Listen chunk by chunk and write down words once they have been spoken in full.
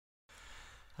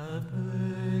Have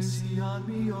mercy on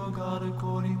me, O God,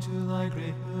 according to thy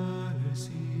great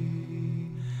mercy,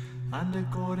 and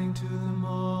according to the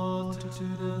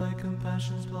multitude of thy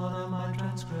compassions, blot out my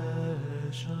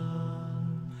transgression.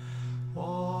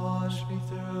 Wash me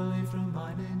thoroughly from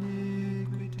mine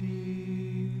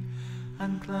iniquity,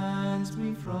 and cleanse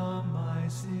me from my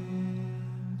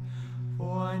sin.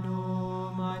 For I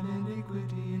know mine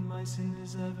iniquity, and my sin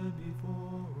is ever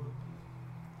before me.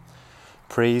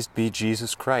 Praised be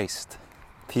Jesus Christ.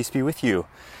 Peace be with you.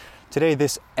 Today,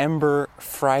 this Ember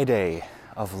Friday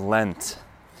of Lent,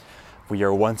 we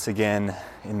are once again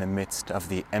in the midst of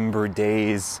the Ember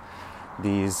Days.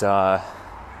 These 3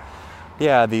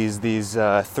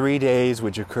 days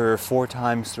which occur 4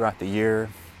 times throughout the year,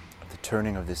 the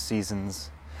turning of the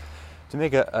seasons, to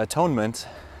make an atonement,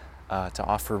 to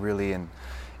offer really in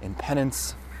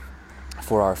penance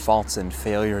for our faults and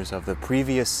failures of the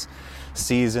previous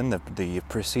season, the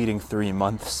preceding 3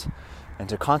 months, and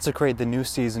to consecrate the new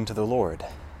season to the Lord.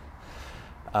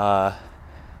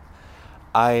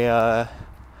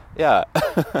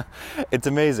 It's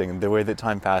amazing the way that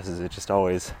time passes. It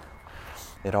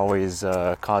always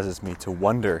causes me to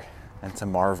wonder and to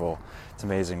marvel. It's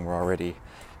amazing. We're already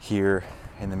here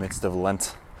in the midst of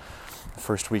Lent, the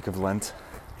first week of Lent,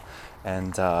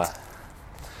 and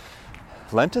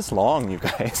Lent is long, you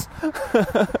guys.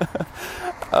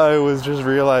 I was just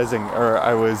realizing,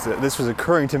 this was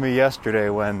occurring to me yesterday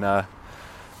when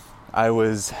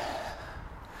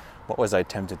what was I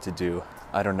tempted to do?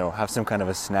 I don't know, have some kind of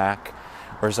a snack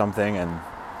or something, and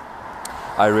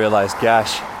I realized,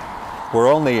 gosh,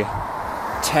 we're only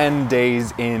 10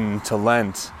 days into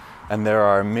Lent, and there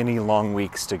are many long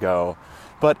weeks to go.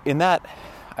 But in that,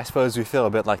 I suppose we feel a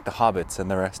bit like the hobbits and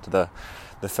the rest of the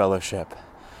fellowship,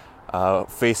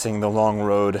 facing the long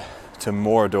road to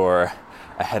Mordor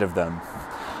ahead of them,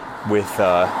 with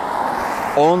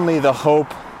only the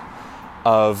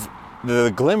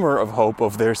glimmer of hope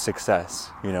of their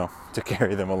success, to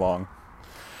carry them along.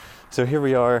 So here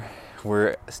we are.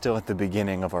 We're still at the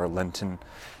beginning of our Lenten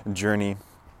journey,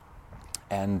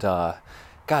 and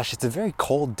gosh, it's a very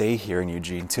cold day here in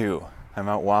Eugene too. I'm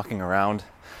out walking around,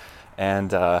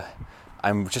 and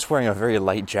I'm just wearing a very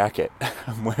light jacket.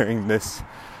 I'm wearing this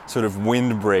sort of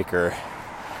windbreaker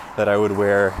that I would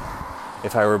wear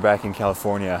if I were back in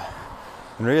California.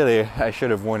 And really, I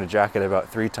should have worn a jacket about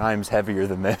 3 times heavier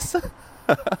than this.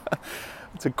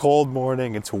 It's a cold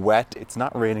morning, it's wet, it's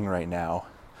not raining right now,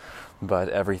 but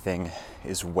everything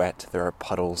is wet. There are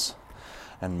puddles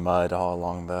and mud all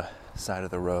along the side of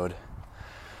the road.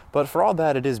 But for all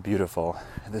that, it is beautiful.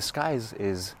 The sky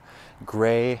is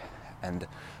gray and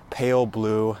pale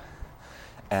blue,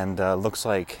 and looks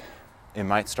like it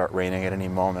might start raining at any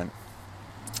moment.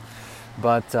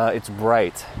 But it's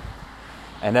bright,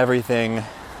 and everything,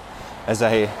 as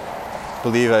I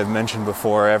believe I've mentioned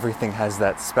before, everything has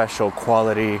that special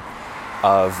quality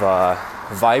of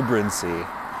vibrancy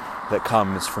that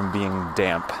comes from being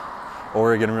damp.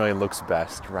 Oregon really looks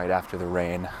best right after the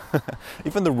rain.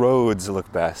 Even the roads look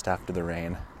best after the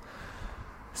rain.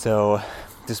 So,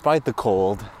 despite the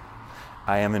cold,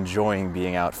 I am enjoying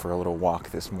being out for a little walk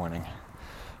this morning.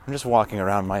 I'm just walking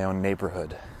around my own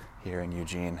neighborhood here in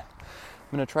Eugene.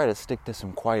 I'm going to try to stick to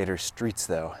some quieter streets,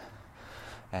 though,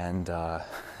 and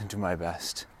do my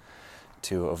best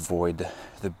to avoid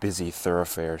the busy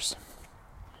thoroughfares.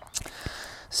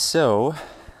 So,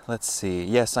 let's see.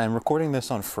 Yes, I'm recording this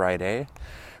on Friday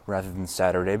rather than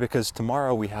Saturday because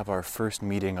tomorrow we have our first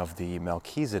meeting of the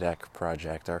Melchizedek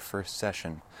Project, our first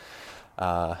session,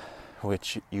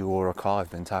 which you will recall I've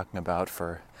been talking about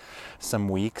for some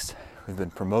weeks. We've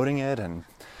been promoting it, and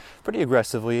pretty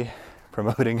aggressively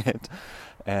promoting it,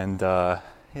 and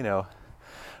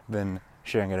been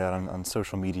sharing it out on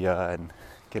social media and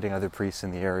getting other priests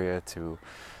in the area to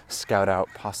scout out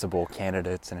possible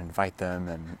candidates and invite them,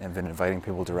 and been inviting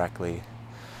people directly.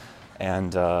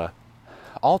 And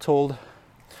all told,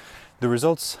 the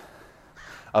results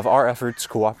of our efforts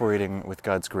cooperating with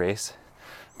God's grace,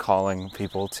 calling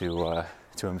people to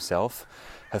himself,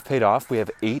 have paid off. We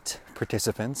have 8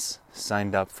 participants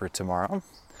signed up for tomorrow,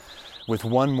 with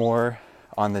 1 more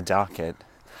on the docket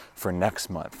for next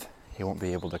month. He won't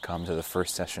be able to come to the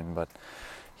first session, but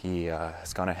he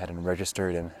has gone ahead and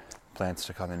registered and plans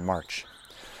to come in March.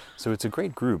 So it's a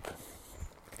great group.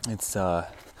 It's very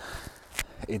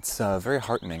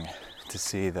heartening to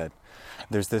see that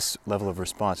there's this level of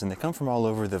response, and they come from all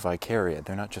over the Vicariate.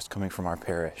 They're not just coming from our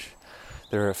parish.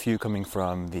 There are a few coming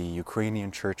from the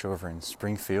Ukrainian church over in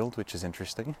Springfield, which is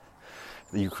interesting,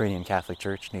 the Ukrainian Catholic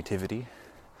Church, Nativity,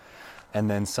 and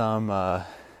then some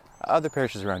other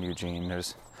parishes around Eugene.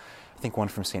 There's, I think, one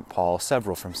from St. Paul,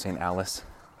 several from St. Alice,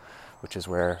 which is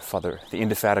where the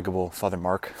indefatigable Father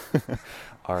Mark,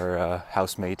 our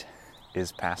housemate,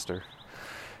 is pastor,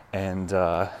 and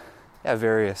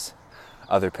various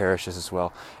other parishes as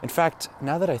well. In fact,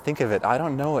 now that I think of it, I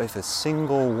don't know if a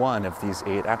single one of these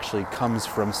 8 actually comes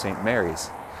from St. Mary's.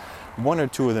 1 or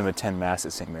 2 of them attend Mass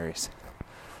at St. Mary's,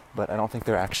 but I don't think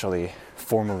they're actually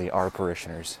formally our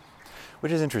parishioners,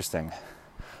 which is interesting.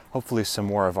 Hopefully some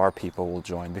more of our people will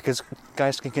join, because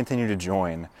guys can continue to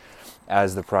join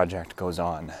as the project goes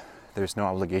on. There's no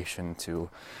obligation to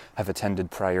have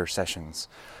attended prior sessions.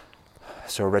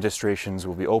 So registrations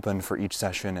will be open for each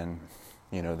session, and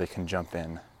they can jump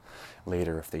in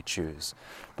later if they choose.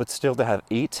 But still, to have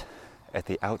 8 at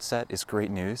the outset is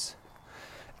great news.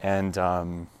 And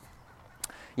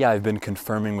I've been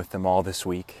confirming with them all this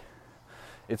week.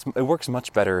 It works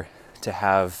much better to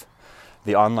have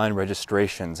the online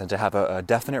registrations and to have a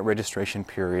definite registration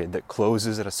period that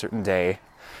closes at a certain day,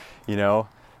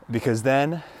 because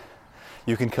then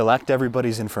you can collect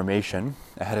everybody's information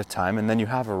ahead of time, and then you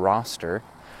have a roster.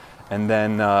 And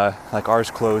then, like ours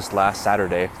closed last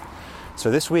Saturday. So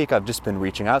this week I've just been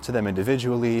reaching out to them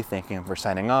individually, thanking them for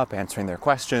signing up, answering their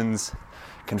questions,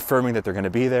 confirming that they're going to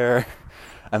be there.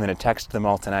 I'm going to text them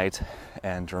all tonight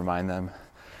and remind them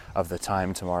of the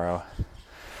time tomorrow.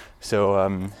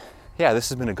 So, this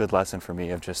has been a good lesson for me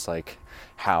of just like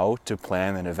how to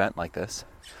plan an event like this,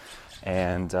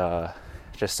 and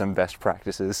just some best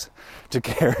practices to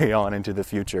carry on into the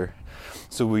future,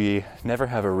 so we never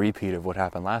have a repeat of what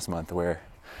happened last month, where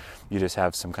you just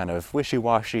have some kind of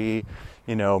wishy-washy,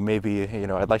 maybe,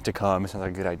 I'd like to come, it sounds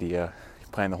like a good idea,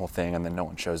 plan the whole thing, and then no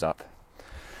one shows up.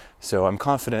 So I'm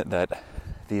confident that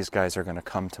these guys are going to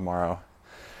come tomorrow.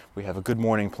 We have a good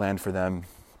morning planned for them.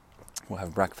 We'll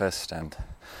have breakfast, and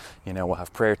we'll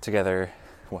have prayer together.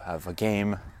 We'll have a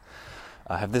game.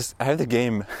 I have the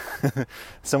game.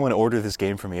 Someone ordered this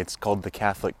game for me. It's called the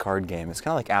Catholic Card Game. It's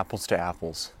kind of like Apples to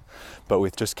Apples, but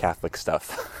with just Catholic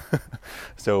stuff.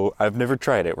 So I've never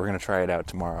tried it. We're going to try it out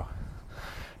tomorrow.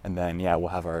 And then, we'll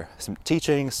have some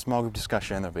teaching, small group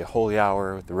discussion. There'll be a holy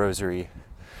hour with the rosary.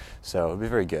 So it'll be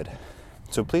very good.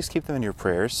 So please keep them in your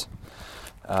prayers.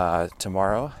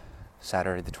 Tomorrow,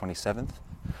 Saturday the 27th,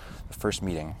 the first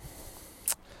meeting.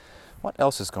 What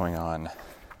else is going on?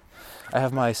 I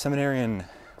have my seminarian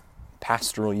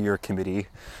pastoral year committee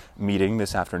meeting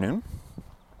this afternoon.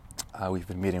 We've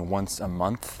been meeting once a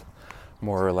month,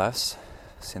 more or less,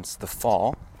 since the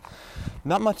fall.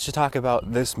 Not much to talk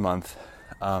about this month.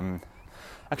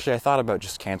 Actually, I thought about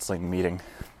just canceling the meeting,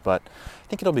 but I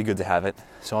think it'll be good to have it.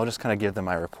 So I'll just kind of give them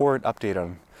my report, update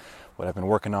on what I've been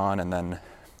working on, and then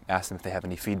ask them if they have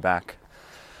any feedback.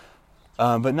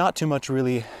 But not too much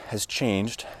really has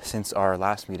changed since our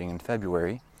last meeting in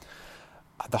February.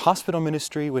 The hospital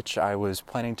ministry, which I was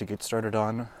planning to get started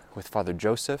on with Father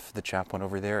Joseph, the chaplain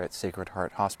over there at Sacred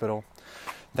Heart Hospital,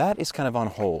 that is kind of on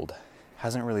hold.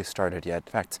 Hasn't really started yet.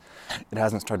 In fact, it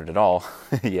hasn't started at all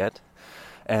yet.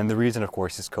 And the reason, of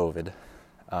course, is COVID,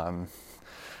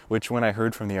 which when I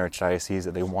heard from the Archdiocese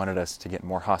that they wanted us to get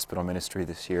more hospital ministry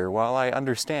this year, while I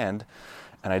understand,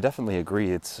 and I definitely agree,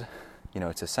 it's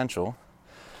essential,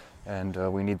 and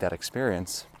we need that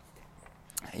experience,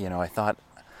 I thought,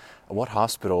 what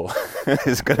hospital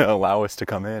is going to allow us to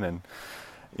come in and,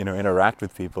 interact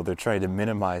with people? They're trying to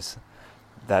minimize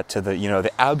that to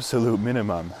the absolute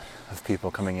minimum of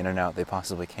people coming in and out they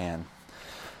possibly can.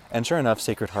 And sure enough,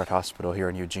 Sacred Heart Hospital here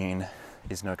in Eugene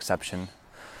is no exception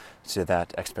to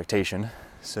that expectation.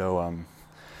 So,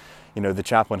 the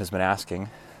chaplain has been asking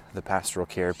the pastoral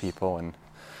care people and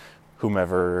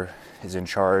whomever is in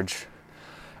charge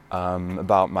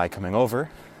about my coming over,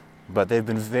 but they've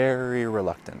been very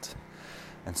reluctant.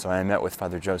 And so I met with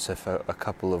Father Joseph a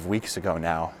couple of weeks ago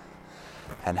now,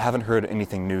 and haven't heard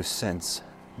anything new since.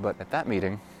 But at that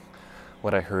meeting,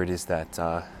 what I heard is that,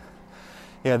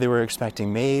 they were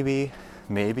expecting maybe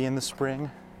in the spring,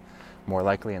 more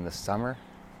likely in the summer,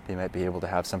 they might be able to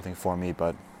have something for me.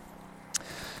 But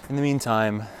in the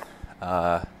meantime,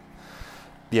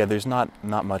 there's not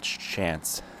much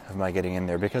chance of my getting in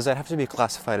there, because I'd have to be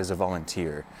classified as a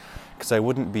volunteer, because I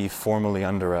wouldn't be formally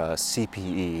under a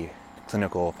CPE,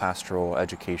 Clinical Pastoral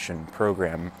Education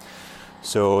Program.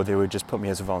 So they would just put me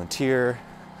as a volunteer,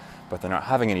 but they're not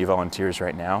having any volunteers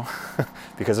right now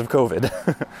because of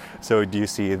COVID. So do you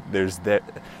see,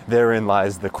 therein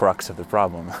lies the crux of the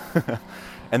problem.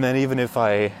 And then even if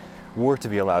I were to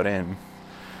be allowed in,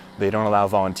 they don't allow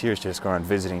volunteers to just go around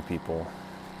visiting people.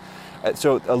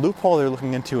 So a loophole they're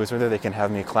looking into is whether they can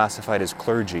have me classified as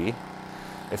clergy.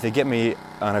 If they get me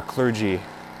on a clergy,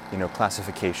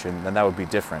 classification, then that would be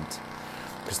different,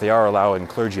 because they are allowing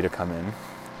clergy to come in,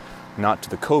 not to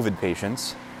the COVID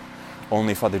patients,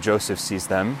 only Father Joseph sees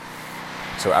them,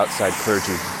 so outside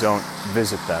clergy don't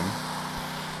visit them.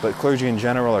 But clergy in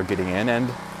general are getting in, and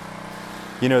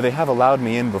they have allowed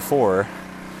me in before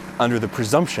under the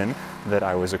presumption that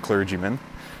I was a clergyman,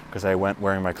 because I went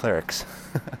wearing my clerics.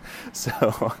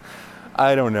 So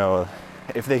I don't know.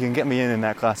 If they can get me in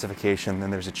that classification,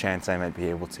 then there's a chance I might be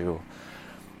able to,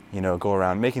 go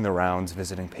around making the rounds,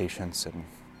 visiting patients and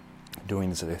doing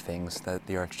these other things that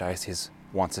the Archdiocese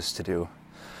wants us to do.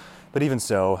 But even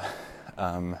so,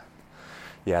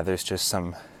 there's just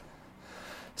some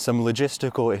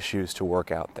logistical issues to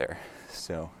work out there.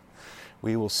 So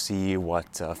we will see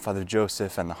what Father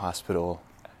Joseph and the hospital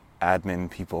admin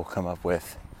people come up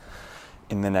with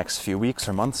in the next few weeks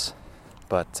or months.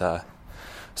 But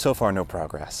so far, no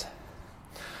progress.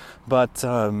 But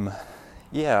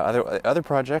other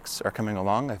projects are coming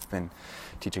along. I've been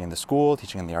teaching in the school,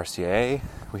 teaching in the RCIA.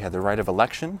 We had the rite of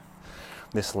election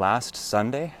this last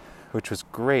Sunday, which was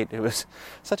great. It was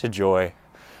such a joy.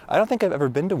 I don't think I've ever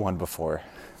been to one before.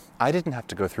 I didn't have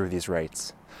to go through these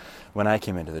rites when I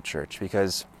came into the church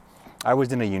because I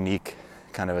was in a unique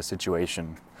kind of a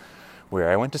situation where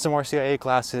I went to some RCIA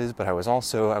classes, but I was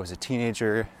a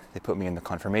teenager. They put me in the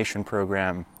confirmation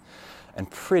program, and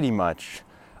pretty much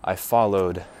I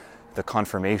followed the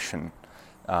confirmation,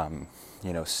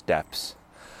 steps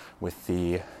with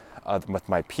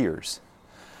my peers.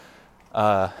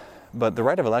 But the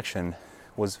rite of election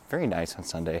was very nice on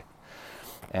Sunday,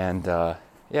 and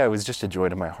it was just a joy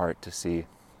to my heart to see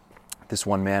this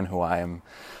one man who I am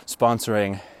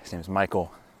sponsoring. His name is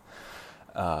Michael.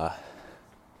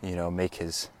 Make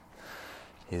his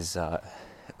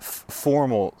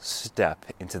formal step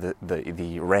into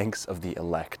the ranks of the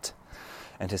elect,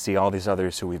 and to see all these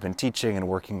others who we've been teaching and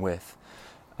working with,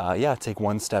 take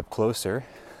one step closer.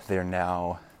 They're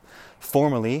now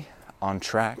formally on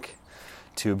track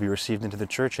to be received into the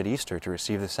church at Easter to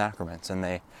receive the sacraments, and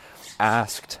they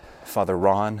asked Father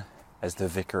Ron, as the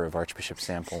vicar of Archbishop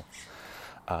Sample,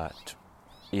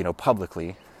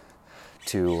 publicly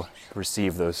to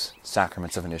receive those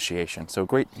sacraments of initiation. So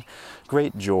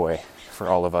great joy for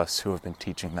all of us who have been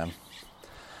teaching them.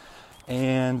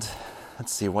 And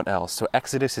let's see what else. So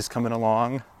Exodus is coming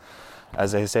along.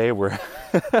 As I say, we're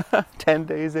 10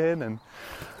 days in, and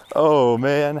oh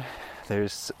man,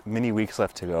 there's many weeks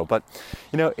left to go. But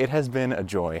it has been a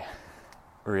joy.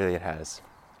 Really, it has.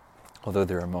 Although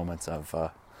there are moments of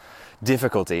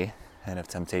difficulty and of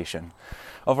temptation.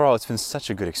 Overall, it's been such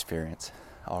a good experience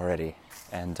already.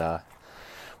 And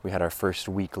we had our first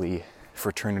weekly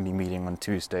fraternity meeting on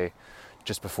Tuesday,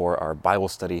 just before our Bible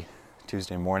study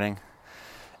Tuesday morning.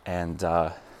 And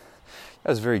that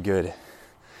was very good.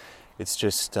 It's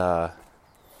just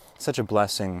such a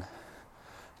blessing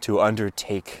to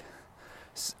undertake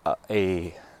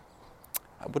I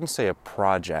wouldn't say a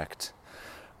project,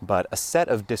 but a set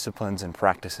of disciplines and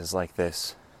practices like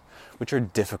this, which are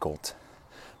difficult,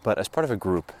 but as part of a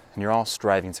group, and you're all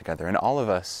striving together, and all of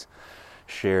us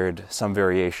shared some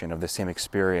variation of the same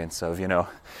experience of,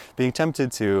 being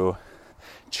tempted to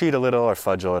cheat a little or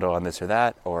fudge a little on this or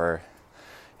that, or,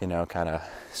 kind of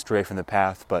stray from the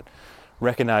path, but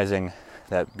recognizing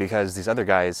that because these other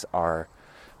guys are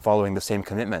following the same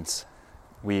commitments,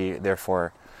 we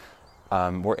therefore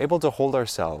were able to hold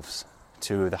ourselves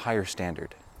to the higher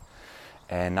standard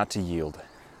and not to yield,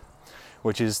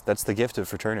 that's the gift of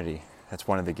fraternity. That's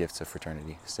one of the gifts of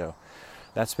fraternity. So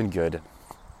that's been good.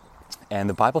 And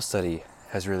the Bible study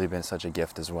has really been such a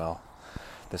gift as well.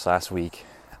 This last week,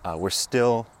 we're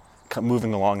still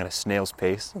moving along at a snail's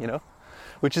pace,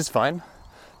 which is fine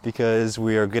because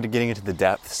we are good at getting into the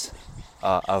depths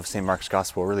of St. Mark's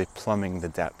Gospel, really plumbing the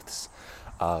depths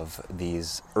of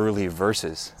these early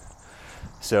verses.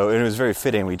 So it was very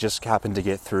fitting. We just happened to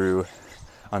get through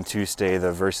on Tuesday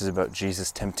the verses about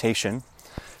Jesus' temptation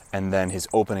and then his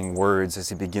opening words as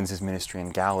he begins his ministry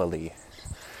in Galilee.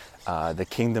 The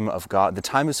kingdom of God, the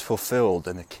time is fulfilled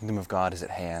and the kingdom of God is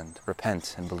at hand.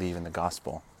 Repent and believe in the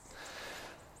gospel.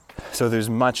 So there's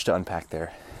much to unpack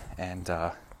there. And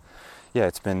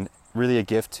it's been really a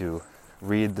gift to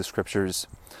read the scriptures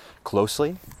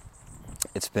closely.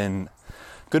 It's been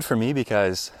good for me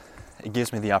because it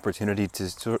gives me the opportunity to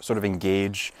sort of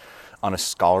engage on a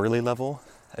scholarly level,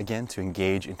 again, to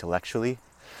engage intellectually.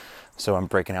 So I'm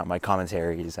breaking out my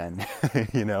commentaries and,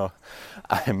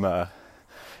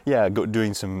 I'm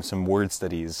doing some word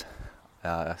studies,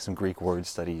 some Greek word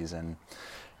studies, and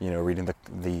reading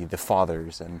the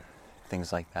fathers and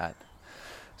things like that.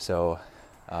 So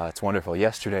it's wonderful.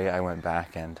 Yesterday I went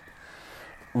back and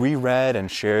reread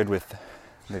and shared with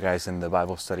the guys in the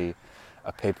Bible study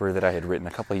a paper that I had written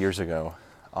a couple of years ago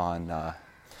on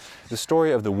the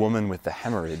story of the woman with the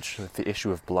hemorrhage, with the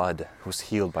issue of blood, who was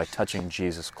healed by touching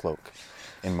Jesus' cloak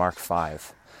in Mark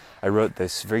 5. I wrote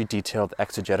this very detailed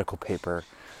exegetical paper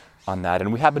on that,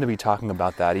 and we happen to be talking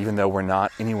about that even though we're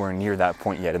not anywhere near that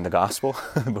point yet in the gospel,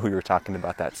 but we were talking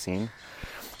about that scene.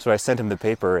 So I sent him the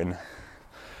paper, and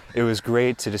it was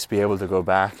great to just be able to go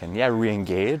back and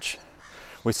re-engage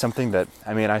with something that,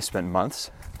 I spent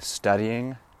months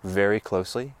studying very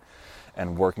closely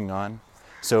and working on.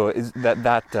 So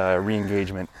that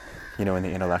re-engagement, in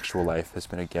the intellectual life has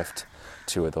been a gift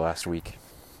to it the last week.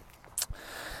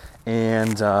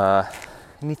 And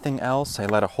anything else? I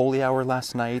led a holy hour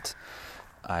last night.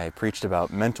 I preached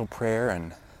about mental prayer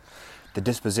and the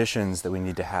dispositions that we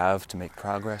need to have to make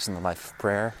progress in the life of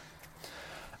prayer.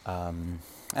 And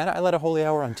I led a holy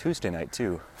hour on Tuesday night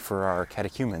too for our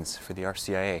catechumens, for the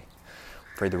RCIA.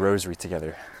 Prayed the rosary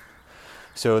together.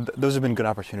 So those have been good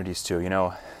opportunities too.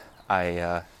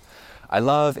 I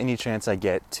love any chance I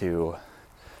get to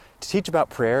teach about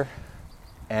prayer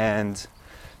and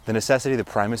the necessity, the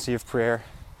primacy of prayer,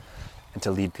 and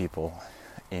to lead people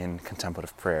in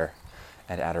contemplative prayer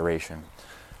and adoration.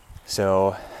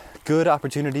 So, good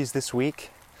opportunities this week,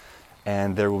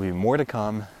 and there will be more to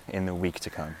come in the week to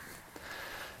come.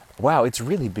 Wow, it's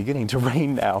really beginning to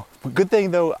rain now. Good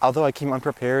thing though, although I came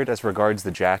unprepared as regards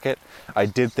the jacket, I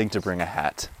did think to bring a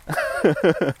hat.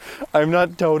 I'm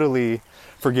not totally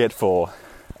forgetful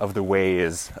of the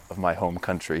ways of my home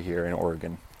country here in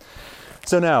Oregon.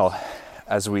 So now,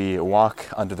 as we walk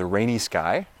under the rainy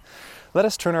sky, let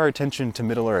us turn our attention to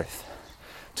Middle Earth,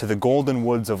 to the golden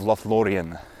woods of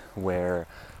Lothlorien, where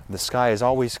the sky is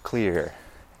always clear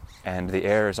and the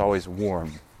air is always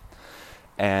warm.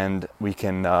 And we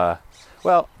can,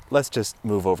 let's just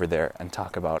move over there and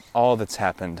talk about all that's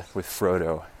happened with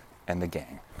Frodo and the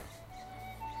gang.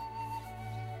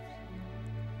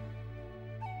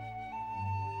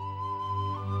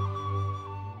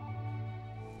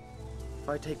 If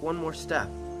I take one more step,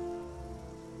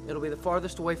 it'll be the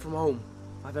farthest away from home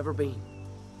I've ever been.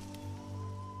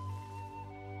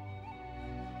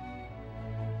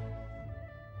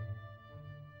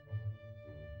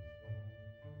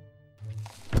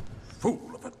 Fool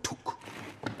of a Took!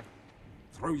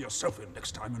 Throw yourself in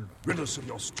next time and rid us of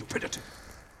your stupidity.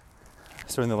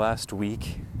 So in the last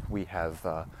week, we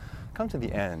have come to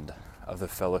the end of the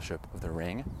Fellowship of the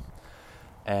Ring.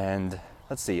 And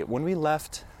let's see, when we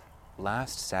left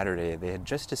last Saturday, they had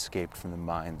just escaped from the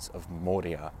mines of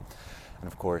Moria.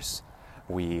 And of course,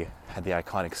 we had the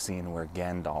iconic scene where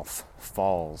Gandalf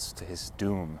falls to his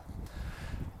doom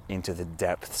into the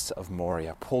depths of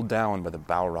Moria, pulled down by the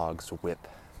Balrog's whip.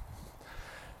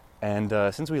 And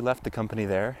since we left the company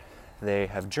there, they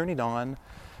have journeyed on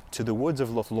to the woods of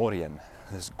Lothlorien,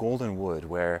 this golden wood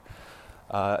where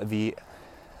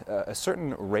a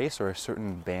certain race or a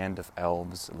certain band of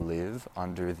elves live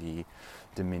under the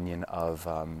dominion of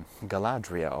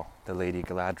Galadriel, the Lady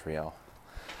Galadriel,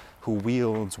 who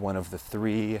wields one of the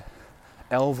 3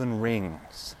 elven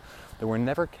rings that were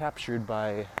never captured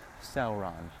by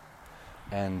Sauron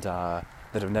and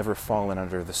that have never fallen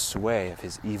under the sway of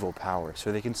his evil power,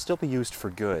 so they can still be used for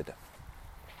good.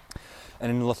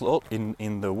 And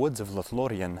in the woods of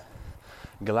Lothlorien,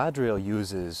 Galadriel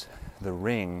uses the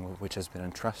ring which has been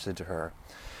entrusted to her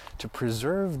to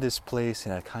preserve this place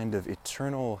in a kind of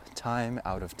eternal time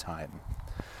out of time.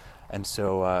 And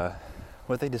so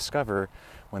what they discover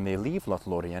when they leave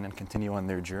Lothlorien and continue on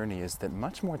their journey is that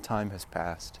much more time has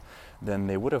passed than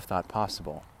they would have thought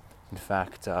possible. In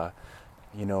fact,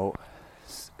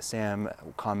 Sam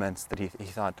comments that he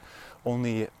thought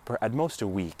only at most a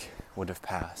week would have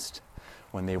passed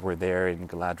when they were there in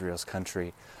Galadriel's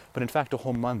country. But in fact, a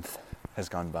whole month has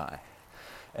gone by.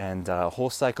 And a whole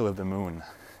cycle of the moon,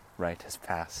 has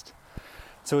passed.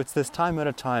 So it's this time at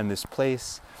a time, this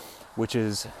place which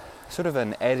is sort of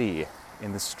an eddy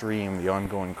in the stream, the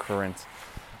ongoing current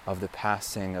of the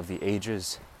passing of the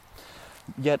ages.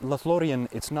 Yet Lothlorien,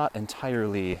 it's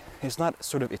not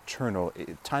sort of eternal.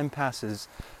 Time passes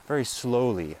very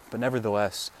slowly, but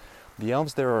nevertheless, the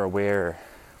elves there are aware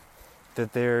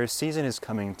that their season is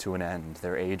coming to an end,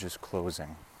 their age is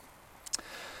closing.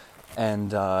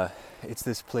 And it's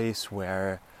this place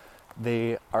where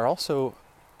they are also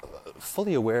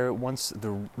fully aware, once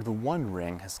the One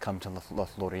Ring has come to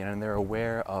Lothlorien, and they're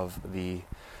aware of the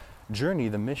journey,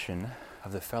 the mission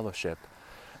of the Fellowship,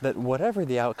 that whatever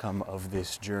the outcome of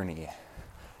this journey,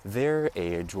 their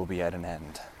age will be at an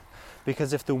end.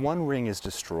 Because if the One Ring is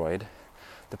destroyed,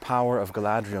 the power of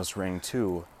Galadriel's ring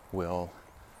too will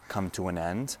come to an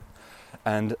end,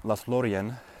 and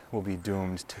Lothlorien will be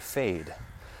doomed to fade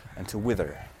and to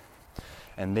wither.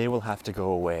 And they will have to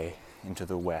go away into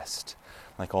the west,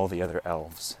 like all the other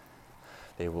elves.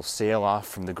 They will sail off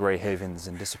from the Grey Havens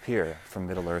and disappear from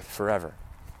Middle-earth forever.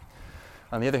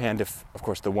 On the other hand, if, of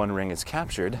course, the One Ring is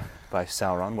captured by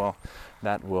Sauron, well,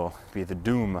 that will be the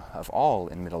doom of all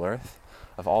in Middle-earth,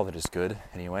 of all that is good,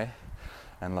 anyway,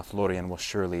 and Lothlorien will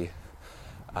surely,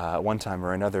 one time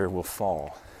or another, will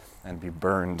fall and be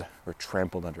burned or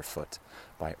trampled underfoot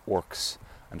by orcs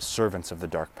and servants of the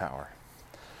Dark Power.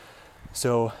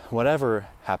 So whatever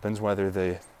happens, whether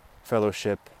the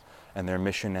Fellowship and their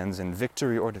mission ends in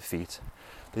victory or defeat,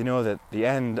 they know that the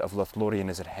end of Lothlorien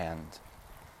is at hand.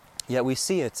 Yet we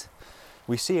see it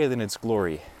in its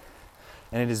glory,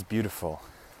 and it is beautiful.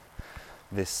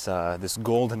 This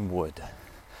golden wood,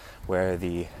 where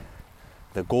the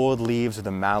gold leaves of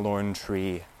the Malorn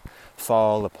tree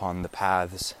fall upon the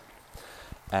paths,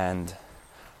 and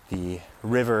the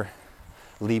river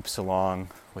leaps along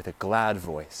with a glad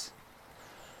voice.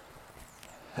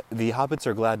 The hobbits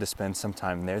are glad to spend some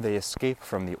time there. They escape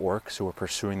from the orcs who are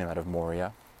pursuing them out of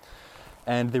Moria,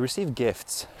 and they receive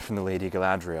gifts from the Lady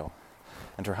Galadriel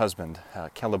and her husband,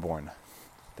 Celeborn,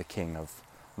 the king of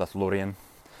Lothlorien.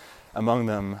 Among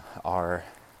them are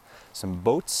some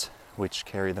boats which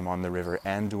carry them on the river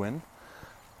Anduin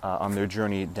on their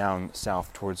journey down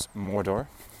south towards Mordor.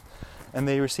 And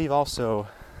they receive also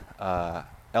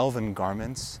elven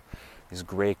garments, these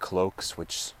grey cloaks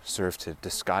which serve to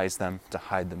disguise them, to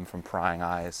hide them from prying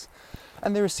eyes.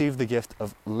 And they receive the gift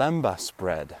of lembas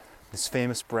bread, this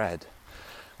famous bread,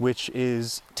 which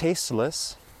is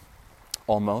tasteless,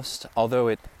 almost, although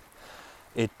it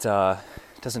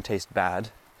doesn't taste bad,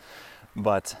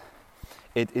 but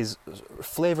it is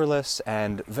flavorless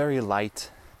and very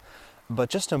light, but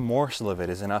just a morsel of it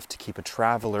is enough to keep a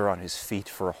traveler on his feet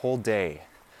for a whole day,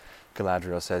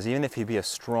 Galadriel says, even if he be a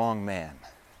strong man.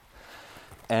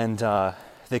 And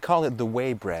they call it the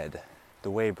way bread,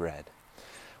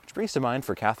 which brings to mind,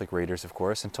 for Catholic readers, of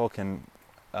course, and Tolkien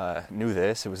knew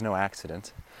this, it was no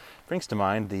accident, brings to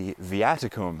mind the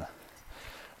Viaticum,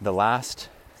 the last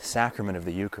sacrament of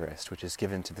the Eucharist, which is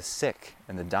given to the sick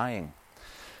and the dying.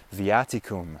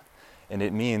 Viaticum, and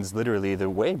it means literally the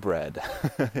way bread,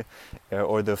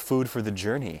 or the food for the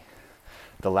journey,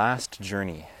 the last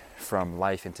journey from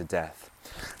life into death.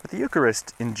 But the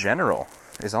Eucharist in general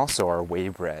is also our way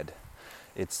bread.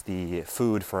 It's the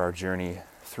food for our journey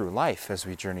through life as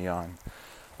we journey on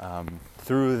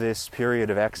through this period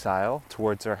of exile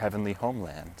towards our heavenly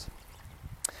homeland.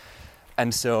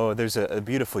 And so there's a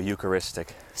beautiful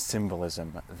Eucharistic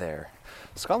symbolism there.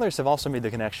 Scholars have also made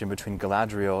the connection between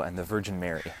Galadriel and the Virgin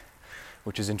Mary,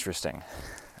 which is interesting.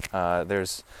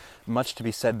 There's much to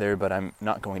be said there, but I'm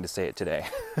not going to say it today.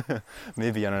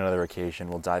 Maybe on another occasion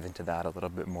we'll dive into that a little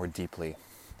bit more deeply.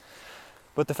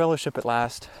 But the Fellowship at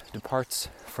last departs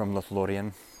from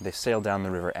Lothlorien. They sail down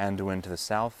the river Anduin to the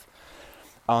south.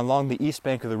 Along the east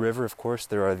bank of the river, of course,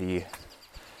 there are the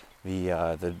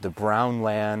brown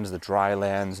lands, the dry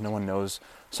lands. No one knows.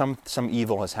 Some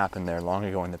evil has happened there long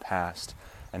ago in the past,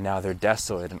 and now they're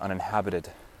desolate and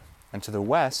uninhabited. And to the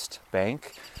west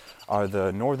bank are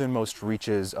the northernmost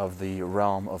reaches of the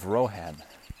realm of Rohan.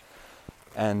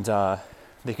 And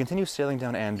they continue sailing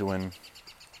down Anduin,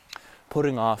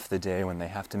 putting off the day when they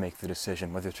have to make the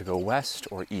decision whether to go west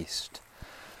or east,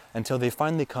 until they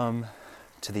finally come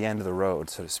to the end of the road,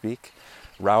 so to speak,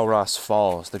 Rauros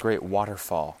Falls, the great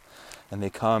waterfall, and they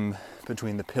come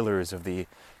between the pillars of the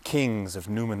kings of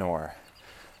Numenor,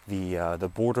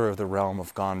 the border of the realm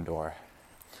of Gondor.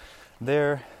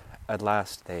 There, at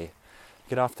last, they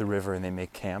get off the river and they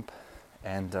make camp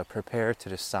and prepare to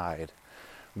decide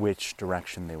which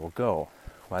direction they will go,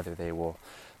 whether they will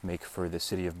make for the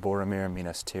city of Boromir,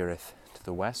 Minas Tirith, to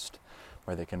the west,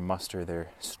 where they can muster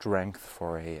their strength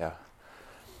for a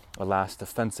last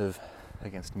offensive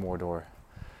against Mordor,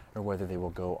 or whether they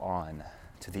will go on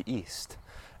to the east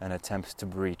and attempt to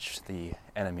breach the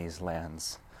enemy's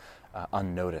lands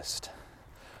unnoticed.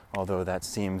 Although that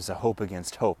seems a hope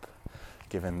against hope,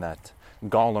 given that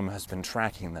Gollum has been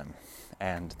tracking them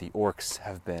and the orcs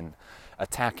have been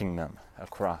attacking them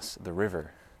across the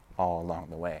river all along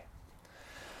the way.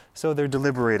 So they're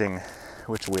deliberating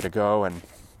which way to go, and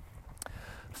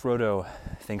Frodo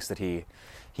thinks that he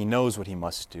knows what he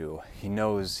must do. He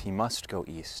knows he must go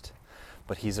east,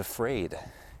 but he's afraid.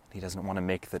 He doesn't want to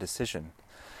make the decision.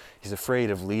 He's afraid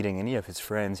of leading any of his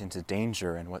friends into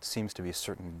danger and what seems to be a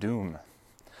certain doom.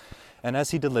 And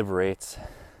as he deliberates,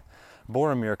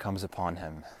 Boromir comes upon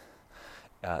him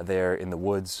there in the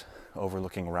woods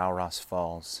overlooking Rauros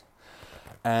Falls.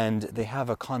 And they have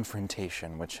a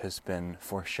confrontation which has been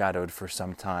foreshadowed for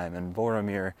some time, and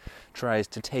Boromir tries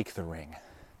to take the ring.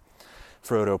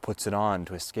 Frodo puts it on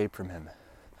to escape from him.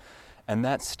 And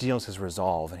that steels his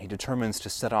resolve, and he determines to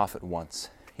set off at once.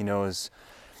 He knows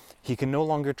he can no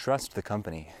longer trust the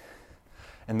company,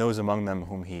 and those among them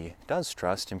whom he does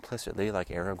trust implicitly, like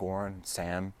Aragorn,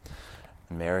 Sam,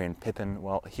 and Merry and Pippin,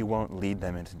 well, he won't lead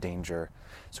them into danger,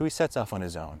 so he sets off on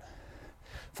his own.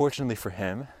 Fortunately for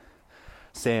him,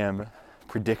 Sam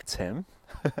predicts him.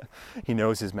 He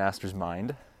knows his master's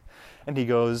mind, and he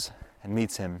goes and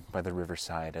meets him by the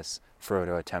riverside as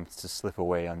Frodo attempts to slip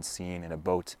away unseen in a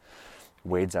boat,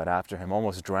 wades out after him,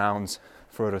 almost drowns.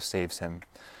 Frodo saves him,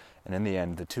 and in the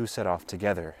end, the two set off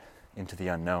together into the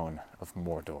unknown of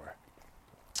Mordor.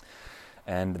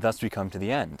 And thus we come to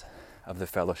the end of the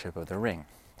Fellowship of the Ring.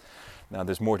 Now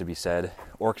there's more to be said.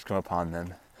 Orcs come upon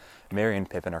them. Merry and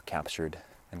Pippin are captured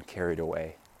and carried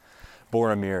away.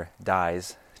 Boromir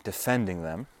dies defending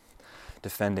them,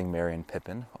 defending Merry and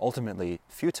Pippin, ultimately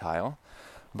futile,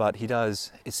 but he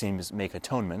does, it seems, make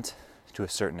atonement to a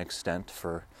certain extent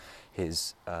for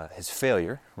his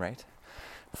failure, right?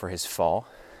 For his fall,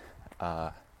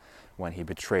 when he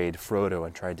betrayed Frodo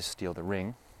and tried to steal the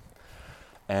ring.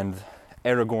 And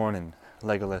Aragorn and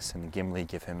Legolas and Gimli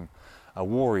give him a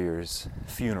warrior's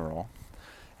funeral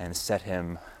and set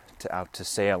him out to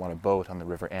sail on a boat on the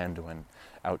River Anduin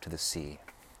out to the sea.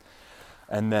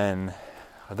 And then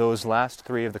those last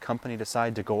three of the company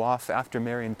decide to go off after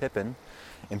Merry and Pippin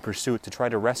in pursuit to try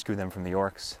to rescue them from the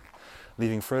orcs,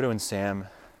 leaving Frodo and Sam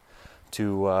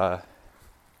to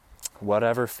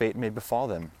whatever fate may befall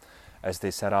them as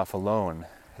they set off alone,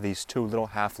 these two little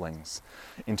halflings,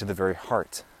 into the very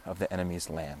heart of the enemy's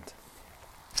land.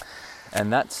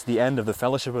 And that's the end of the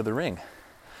Fellowship of the Ring.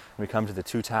 We come to the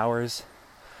Two Towers,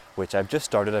 which I've just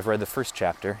started. I've read the first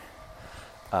chapter.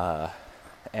 But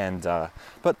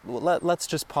let's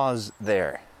just pause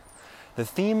there. The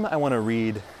theme I want to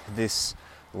read this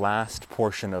last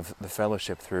portion of the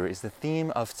Fellowship through is the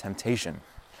theme of temptation.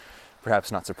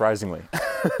 Perhaps not surprisingly,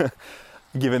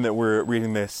 given that we're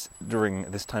reading this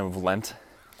during this time of Lent.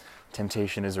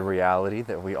 Temptation is a reality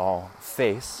that we all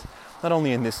face, not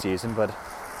only in this season, but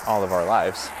all of our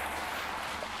lives.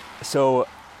 So,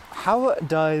 how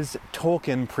does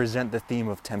Tolkien present the theme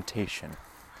of temptation?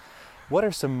 What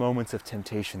are some moments of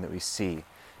temptation that we see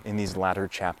in these latter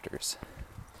chapters?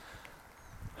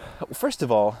 First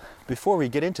of all, before we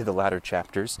get into the latter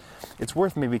chapters, it's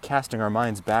worth maybe casting our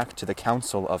minds back to the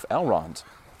Council of Elrond,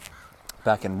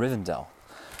 back in Rivendell,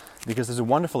 because there's a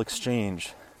wonderful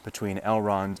exchange between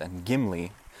Elrond and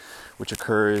Gimli, which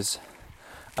occurs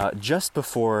just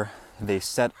before they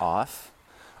set off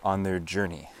on their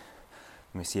journey.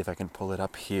 Let me see if I can pull it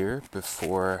up here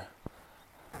before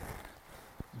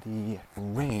the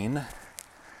rain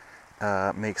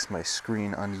makes my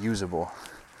screen unusable.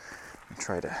 I'll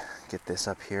try to get this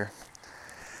up here.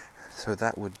 So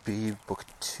that would be Book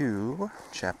 2,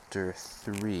 Chapter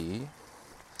 3.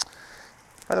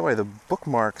 By the way, the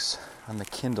bookmarks on the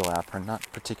Kindle app are not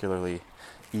particularly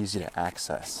easy to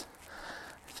access.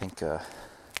 I think,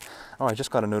 I just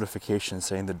got a notification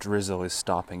saying the drizzle is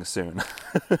stopping soon.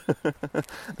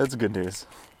 That's good news.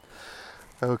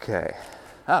 Okay.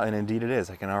 Oh, and indeed it is.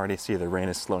 I can already see the rain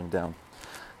is slowing down.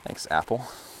 Thanks, Apple.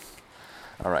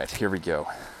 All right, here we go.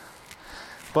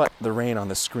 But the rain on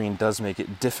the screen does make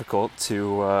it difficult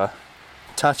to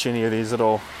touch any of these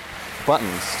little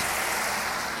buttons.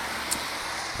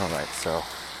 All right, so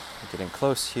we're getting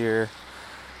close here.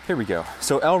 Here we go.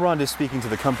 So Elrond is speaking to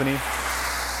the company.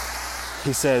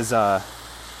 He says, on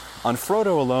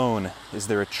Frodo alone is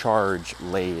there a charge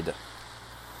laid.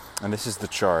 And this is the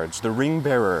charge. The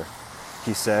ring-bearer,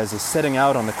 he says, is setting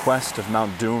out on the quest of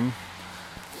Mount Doom.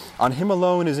 On him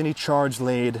alone is any charge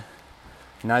laid,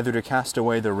 neither to cast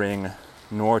away the ring,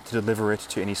 nor to deliver it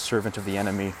to any servant of the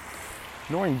enemy,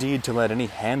 nor indeed to let any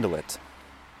handle it,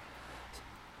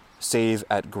 save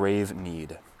at grave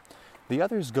need. The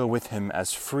others go with him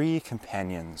as free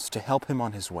companions to help him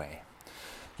on his way.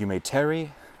 You may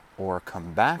tarry, or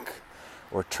come back,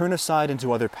 or turn aside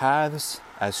into other paths,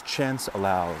 as chance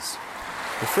allows.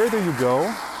 The further you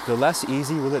go, the less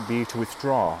easy will it be to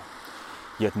withdraw.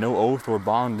 Yet no oath or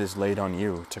bond is laid on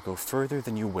you to go further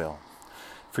than you will.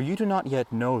 For you do not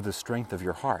yet know the strength of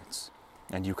your hearts,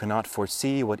 and you cannot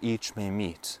foresee what each may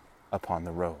meet upon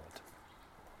the road.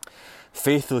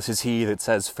 Faithless is he that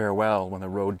says farewell when the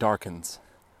road darkens,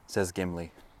 says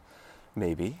Gimli.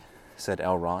 Maybe, said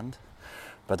Elrond,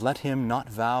 but let him not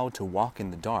vow to walk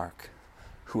in the dark,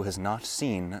 who has not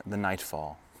seen the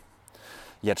nightfall.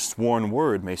 Yet sworn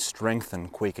word may strengthen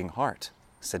quaking heart,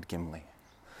 said Gimli.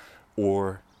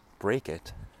 Or break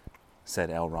it, said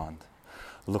Elrond.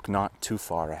 Look not too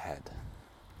far ahead.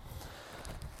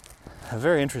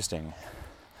 Very interesting.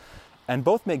 And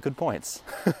both make good points.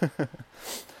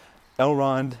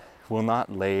 Elrond will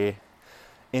not lay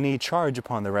any charge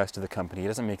upon the rest of the company. He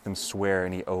doesn't make them swear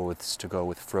any oaths to go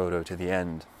with Frodo to the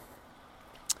end.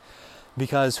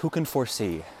 Because who can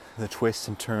foresee the twists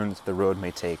and turns the road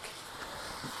may take?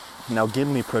 Now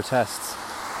Gimli protests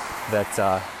that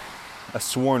a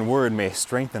sworn word may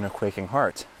strengthen a quaking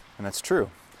heart, and that's true.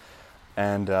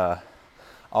 And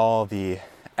all the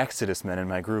Exodus men in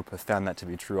my group have found that to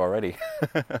be true already.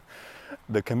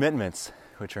 The commitments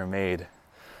which are made,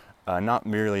 not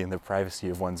merely in the privacy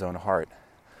of one's own heart,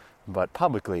 but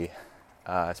publicly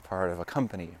as part of a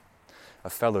company, a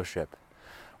fellowship,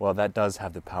 well, that does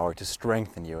have the power to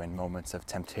strengthen you in moments of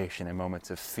temptation, in moments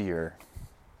of fear.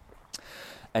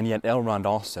 And yet Elrond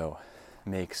also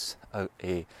makes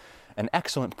an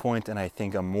excellent point, and I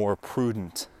think a more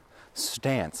prudent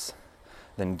stance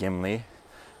than Gimli,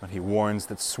 when he warns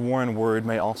that sworn word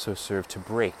may also serve to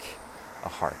break a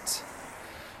heart.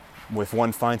 If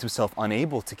one finds himself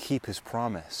unable to keep his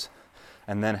promise,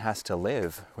 and then has to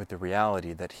live with the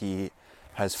reality that he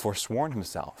has forsworn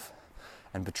himself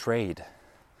and betrayed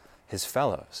his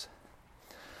fellows.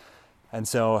 And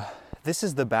so this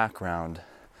is the background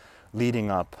leading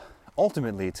up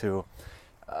ultimately to,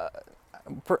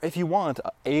 if you want,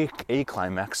 a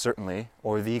climax certainly,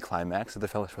 or the climax of the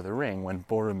Fellowship of the Ring, when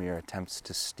Boromir attempts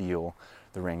to steal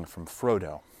the ring from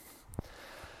Frodo.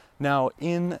 Now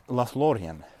in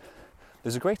Lothlorien,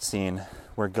 there's a great scene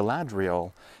where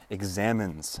Galadriel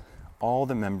examines all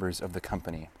the members of the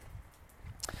company.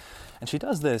 And she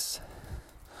does this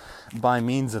by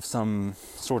means of some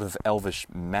sort of elvish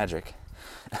magic,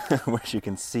 where she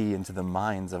can see into the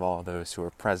minds of all those who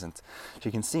are present. She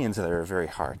can see into their very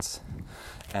hearts.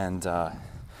 And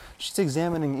she's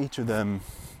examining each of them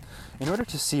in order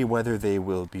to see whether they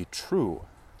will be true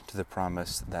to the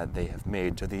promise that they have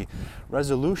made, to the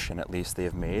resolution, at least, they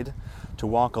have made to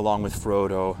walk along with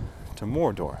Frodo to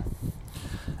Mordor.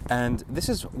 And this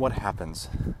is what happens.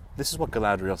 This is what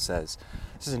Galadriel says.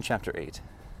 This is in chapter 8.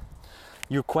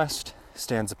 Your quest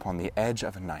stands upon the edge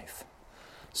of a knife.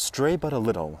 Stray but a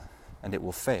little, and it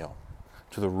will fail,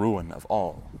 to the ruin of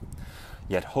all.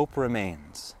 Yet hope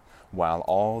remains, while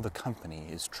all the company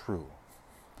is true.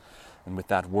 And with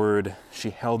that word, she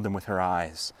held them with her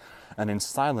eyes, and in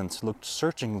silence looked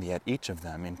searchingly at each of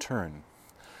them in turn.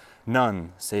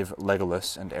 None, save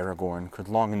Legolas and Aragorn, could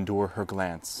long endure her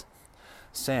glance.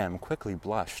 Sam quickly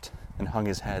blushed and hung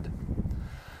his head.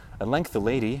 At length the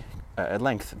lady,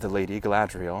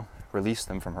 Galadriel, released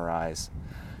them from her eyes,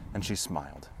 and she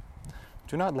smiled.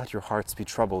 Do not let your hearts be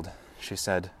troubled, she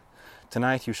said.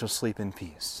 Tonight you shall sleep in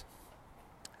peace.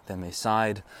 Then they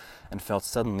sighed and felt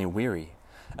suddenly weary,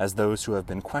 as those who have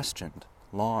been questioned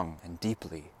long and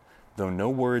deeply, though no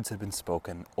words had been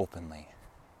spoken openly.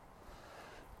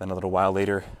 Then a little while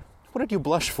later, "What did you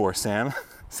blush for, Sam?"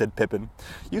 said Pippin.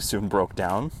 "You soon broke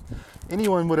down.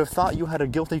 Anyone would have thought you had a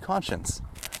guilty conscience.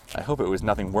 I hope it was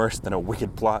nothing worse than a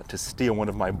wicked plot to steal one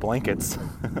of my blankets."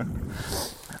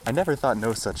 "I never thought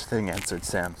no such thing," answered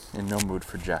Sam, in no mood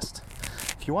for jest.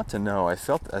 "If you want to know, I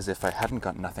felt as if I hadn't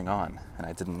got nothing on, and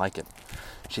I didn't like it.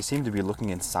 She seemed to be looking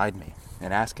inside me,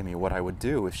 and asking me what I would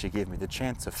do if she gave me the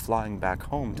chance of flying back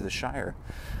home to the Shire,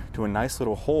 to a nice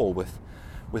little hole with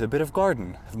a bit of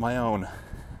garden of my own."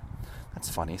 "That's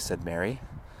funny," said Mary.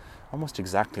 "Almost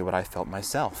exactly what I felt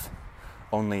myself.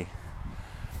 Only,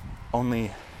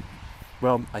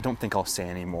 well, I don't think I'll say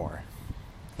any more,"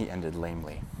 he ended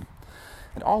lamely.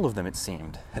 And all of them, it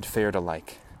seemed, had fared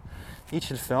alike. Each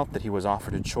had felt that he was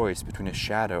offered a choice between a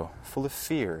shadow full of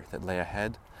fear that lay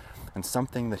ahead and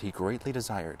something that he greatly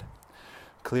desired.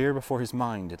 Clear before his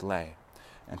mind it lay,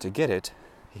 and to get it,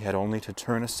 he had only to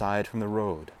turn aside from the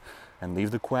road and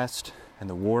leave the quest and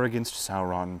the war against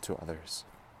Sauron to others.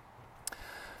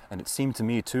 "And it seemed to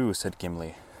me, too," said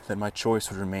Gimli, "that my choice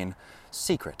would remain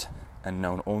secret and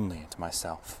known only to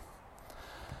myself."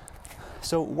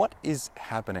 So what is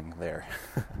happening there?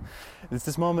 It's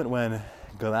this moment when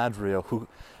Galadriel, who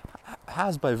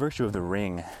has, by virtue of the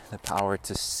ring, the power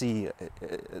to see,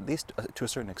 at least to a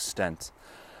certain extent,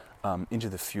 into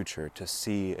the future, to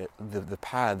see the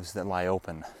paths that lie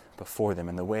open before them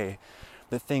and the way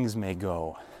that things may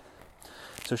go.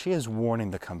 So she is warning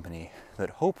the company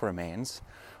that hope remains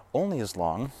only as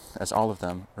long as all of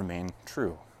them remain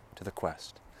true to the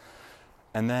quest.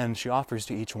 And then she offers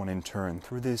to each one in turn,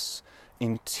 through this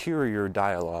interior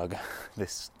dialogue,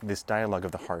 this dialogue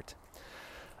of the heart,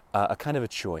 a kind of a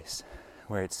choice,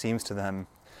 where it seems to them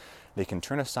they can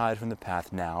turn aside from the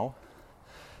path now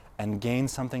and gain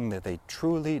something that they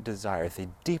truly desire, they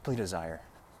deeply desire.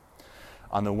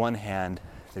 On the one hand,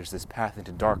 there's this path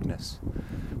into darkness,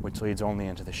 which leads only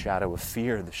into the shadow of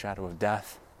fear, the shadow of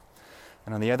death.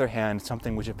 And on the other hand,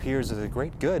 something which appears as a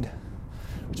great good,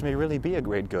 which may really be a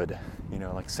great good,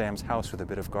 like Sam's house with a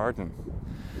bit of garden.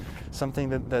 Something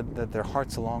that their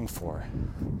hearts long for.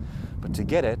 But to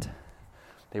get it,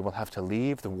 they will have to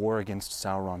leave the war against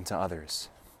Sauron to others.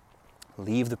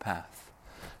 Leave the path,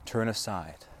 turn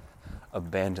aside,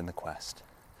 abandon the quest.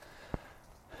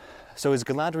 So is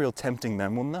Galadriel tempting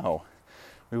them? Well, no,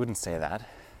 we wouldn't say that.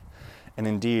 And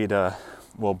indeed,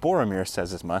 Boromir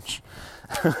says as much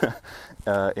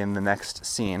in the next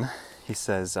scene. He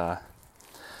says,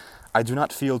 I do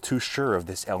not feel too sure of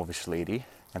this elvish lady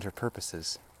and her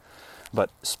purposes. But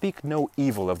speak no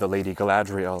evil of the Lady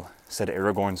Galadriel, said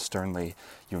Aragorn sternly.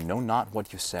 You know not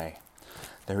what you say.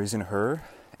 There is in her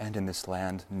and in this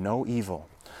land no evil,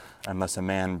 unless a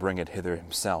man bring it hither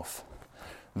himself.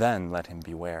 Then let him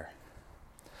beware.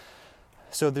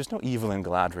 So there's no evil in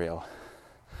Galadriel.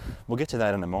 We'll get to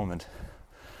that in a moment.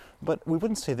 But we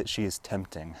wouldn't say that she is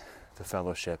tempting the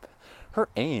Fellowship. Her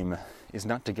aim is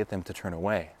not to get them to turn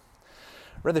away.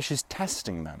 Rather, she's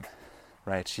testing them,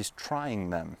 right? She's trying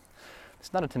them.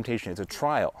 It's not a temptation, it's a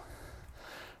trial.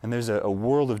 And there's a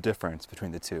world of difference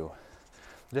between the two.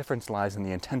 The difference lies in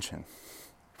the intention,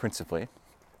 principally.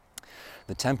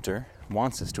 The tempter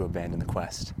wants us to abandon the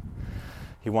quest.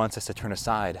 He wants us to turn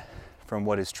aside from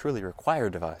what is truly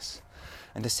required of us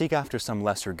and to seek after some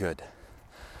lesser good.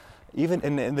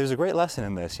 And there's a great lesson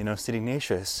in this. St.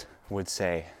 Ignatius would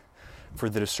say, for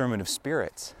the discernment of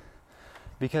spirits,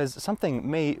 because something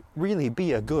may really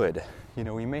be a good.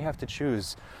 We may have to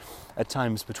choose at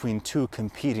times between two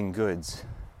competing goods.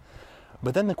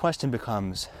 But then the question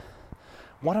becomes,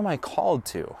 what am I called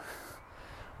to?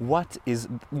 What is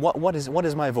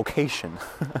my vocation?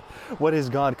 What is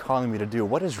God calling me to do?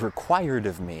 What is required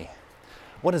of me?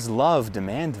 What does love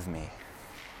demand of me?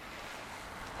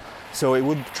 So it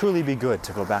would truly be good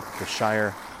to go back to the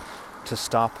Shire, to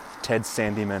stop Ted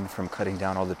Sandyman from cutting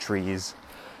down all the trees,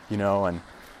 and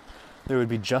there would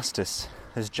be justice.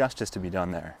 There's justice to be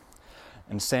done there.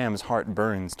 And Sam's heart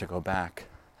burns to go back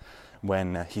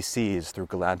when he sees through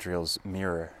Galadriel's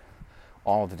mirror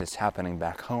all that is happening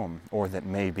back home, or that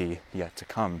may be yet to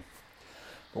come.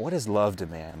 But what does love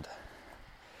demand?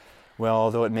 Well,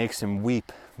 although it makes him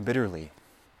weep bitterly,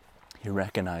 he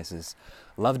recognizes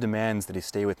love demands that he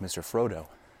stay with Mr. Frodo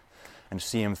and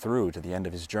see him through to the end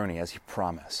of his journey as he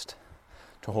promised,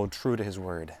 to hold true to his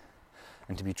word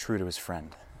and to be true to his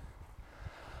friend.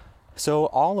 So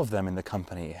all of them in the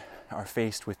company are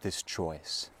faced with this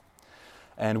choice.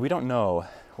 And we don't know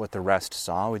what the rest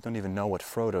saw. We don't even know what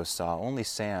Frodo saw. Only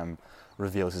Sam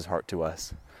reveals his heart to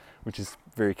us, which is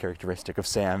very characteristic of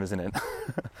Sam, isn't it?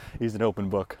 He's an open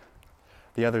book.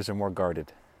 The others are more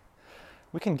guarded.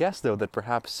 We can guess, though, that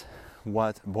perhaps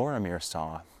what Boromir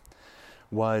saw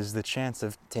was the chance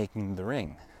of taking the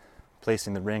ring,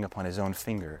 placing the ring upon his own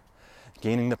finger,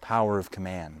 gaining the power of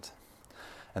command,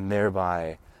 and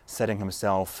thereby setting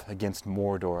himself against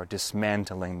Mordor,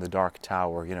 dismantling the Dark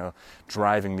Tower,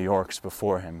 driving the orcs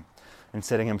before him, and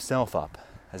setting himself up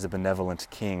as a benevolent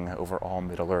king over all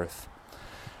Middle-earth.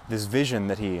 This vision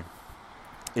that he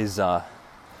is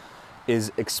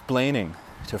explaining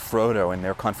to Frodo in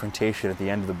their confrontation at the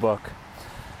end of the book,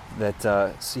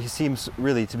 that he seems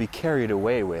really to be carried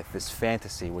away with, this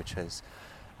fantasy which has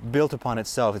built upon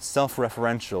itself. It's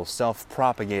self-referential,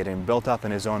 self-propagating, built up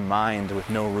in his own mind with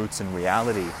no roots in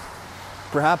reality.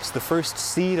 Perhaps the first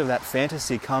seed of that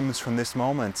fantasy comes from this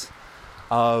moment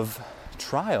of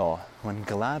trial, when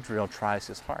Galadriel tries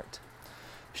his heart.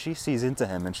 She sees into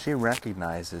him and she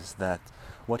recognizes that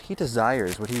what he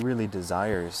desires, what he really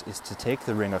desires, is to take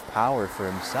the ring of power for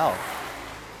himself,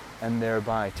 and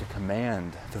thereby to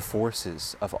command the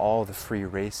forces of all the free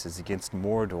races against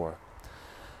Mordor,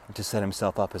 and to set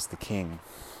himself up as the king.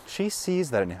 She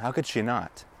sees that in him. How could she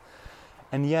not?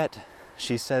 And yet,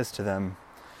 she says to them,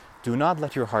 do not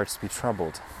let your hearts be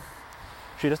troubled.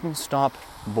 She doesn't stop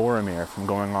Boromir from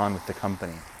going on with the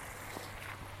company.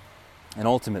 And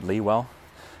ultimately,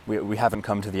 we haven't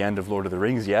come to the end of Lord of the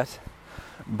Rings yet,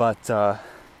 but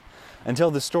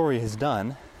until the story is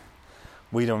done,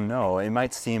 we don't know. It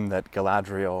might seem that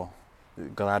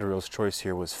Galadriel's choice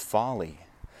here was folly.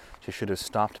 She should have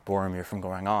stopped Boromir from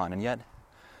going on. And yet,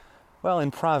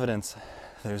 in Providence,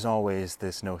 there's always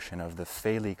this notion of the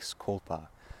felix culpa,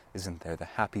 isn't there? The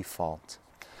happy fault.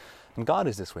 And God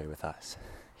is this way with us.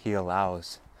 He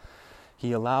allows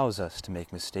us to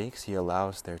make mistakes. He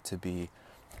allows there to be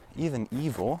even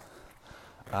evil,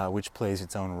 which plays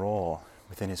its own role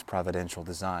within his providential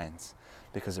designs,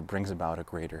 because it brings about a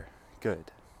greater good.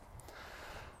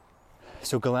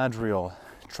 So Galadriel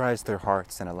tries their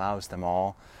hearts and allows them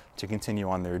all to continue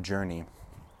on their journey,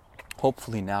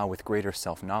 hopefully now with greater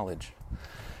self-knowledge.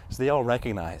 So they all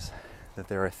recognize that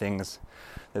there are things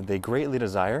that they greatly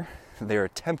desire, they are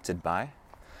tempted by,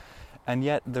 and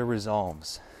yet their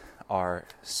resolves are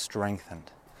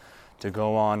strengthened to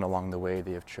go on along the way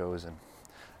they have chosen,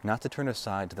 not to turn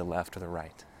aside to the left or the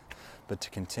right, but to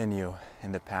continue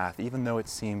in the path, even though it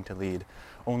seemed to lead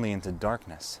only into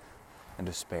darkness and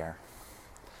despair.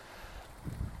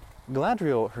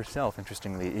 Galadriel herself,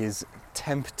 interestingly, is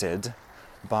tempted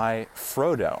by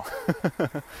Frodo.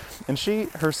 And she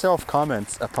herself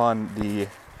comments upon the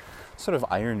sort of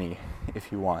irony,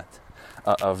 if you want,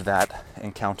 of that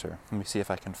encounter. Let me see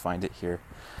if I can find it here.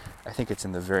 I think it's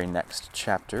in the very next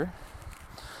chapter.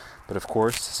 But of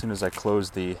course, as soon as I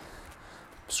close the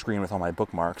screen with all my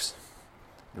bookmarks,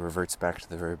 it reverts back to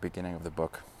the very beginning of the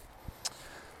book.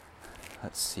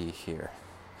 Let's see here.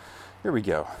 Here we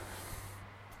go.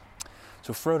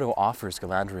 So Frodo offers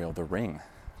Galadriel the ring,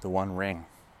 the One Ring.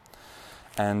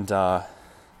 And let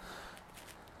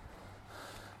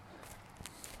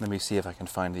me see if I can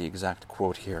find the exact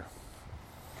quote here.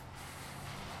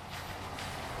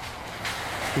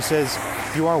 He says,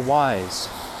 "You are wise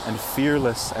and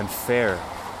fearless and fair,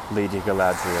 Lady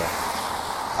Galadriel.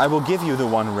 I will give you the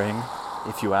One Ring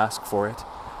if you ask for it.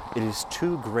 It is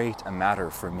too great a matter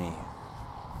for me."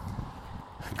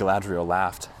 Galadriel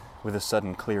laughed with a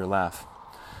sudden clear laugh.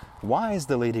 "Wise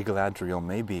the Lady Galadriel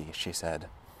may be," she said,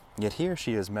 "yet here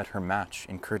she has met her match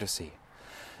in courtesy.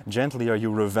 Gently are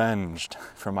you revenged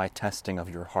for my testing of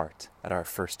your heart at our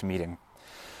first meeting.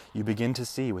 You begin to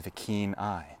see with a keen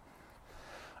eye.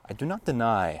 I do not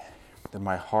deny that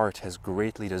my heart has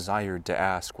greatly desired to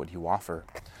ask what you offer.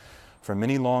 For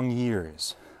many long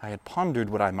years I had pondered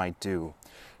what I might do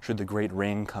should the great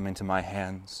ring come into my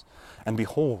hands, and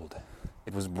behold,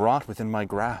 it was brought within my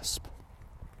grasp.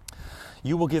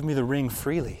 You will give me the ring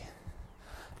freely.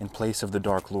 In place of the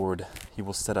Dark Lord, you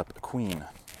will set up a queen.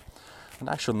 And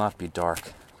I shall not be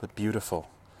dark, but beautiful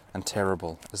and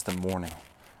terrible as the morning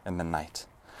and the night,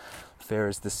 fair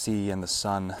as the sea and the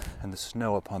sun and the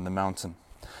snow upon the mountain,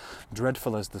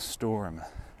 dreadful as the storm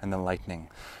and the lightning,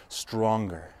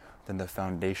 stronger than the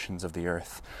foundations of the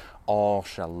earth. All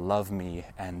shall love me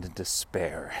and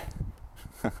despair."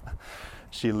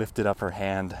 She lifted up her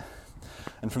hand,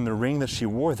 and from the ring that she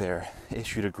wore there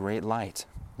issued a great light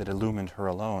that illumined her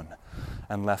alone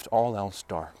and left all else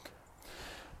dark.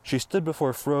 She stood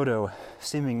before Frodo,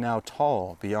 seeming now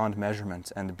tall beyond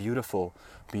measurement and beautiful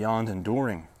beyond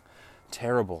enduring,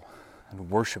 terrible and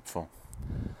worshipful.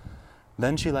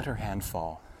 Then she let her hand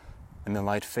fall, and the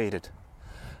light faded,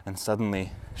 and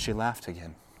suddenly she laughed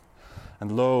again.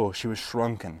 And lo, she was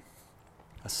shrunken,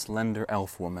 a slender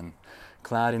elf woman,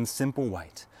 clad in simple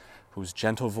white, whose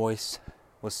gentle voice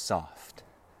was soft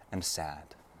and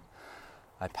sad.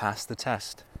 "I passed the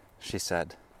test," she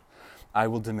said. "I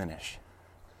will diminish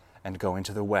and go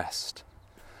into the west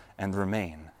and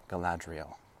remain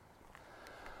Galadriel."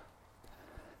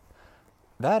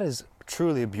 That is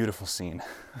truly a beautiful scene.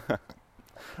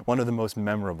 One of the most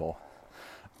memorable,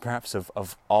 perhaps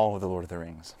of all of the Lord of the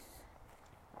Rings,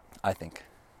 I think.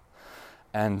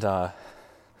 And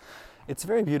it's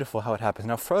very beautiful how it happens.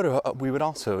 Now Frodo, we would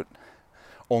also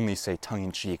only say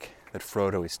tongue-in-cheek that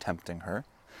Frodo is tempting her.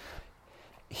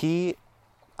 He,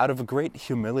 out of a great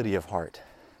humility of heart,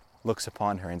 looks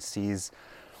upon her and sees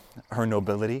her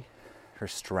nobility, her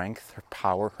strength, her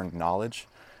power, her knowledge,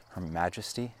 her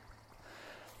majesty.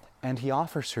 And he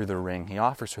offers her the ring, he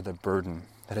offers her the burden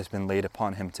that has been laid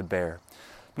upon him to bear.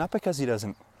 Not because he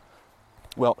doesn't,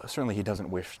 well, certainly he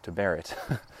doesn't wish to bear it,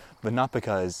 but not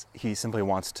because he simply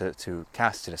wants to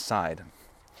cast it aside.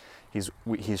 He's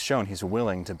shown he's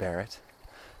willing to bear it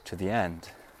to the end.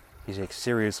 He takes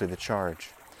seriously the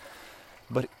charge.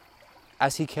 But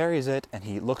as he carries it and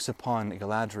he looks upon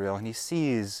Galadriel and he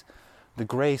sees the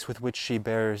grace with which she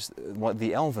bears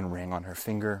the elven ring on her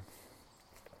finger,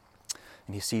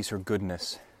 and he sees her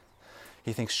goodness,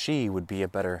 he thinks she would be a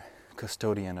better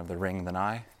custodian of the ring than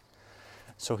I.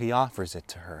 So he offers it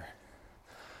to her.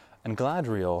 And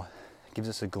Galadriel gives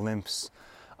us a glimpse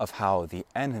of how the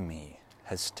enemy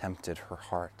has tempted her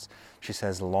heart. She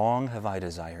says, "Long have I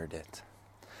desired it."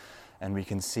 And we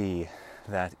can see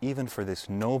that even for this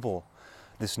noble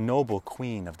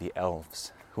queen of the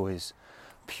elves, who is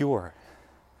pure,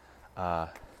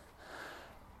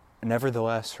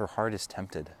 nevertheless her heart is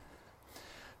tempted.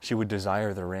 She would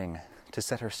desire the ring to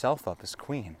set herself up as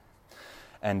queen.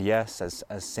 And yes,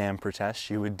 as Sam protests,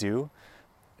 she would do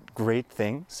great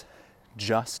things,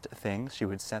 just things. She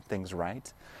would set things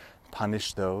right,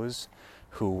 punish those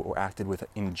who acted with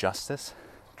injustice.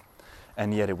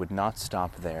 And yet it would not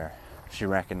stop there. She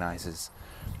recognizes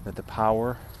that the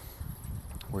power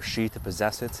were she to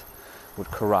possess it, would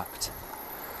corrupt,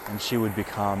 and she would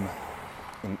become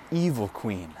an evil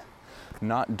queen,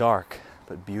 not dark,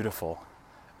 but beautiful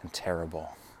and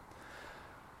terrible.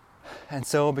 And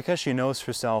so, because she knows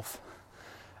herself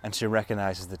and she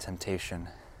recognizes the temptation,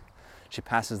 she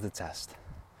passes the test.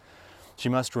 She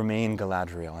must remain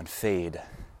Galadriel and fade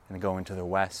and go into the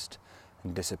west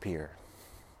and disappear.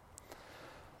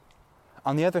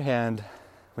 On the other hand,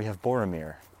 we have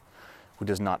Boromir, who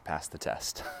does not pass the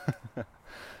test.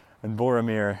 And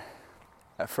Boromir,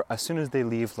 as soon as they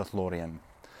leave Lothlorien,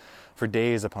 for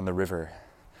days upon the river,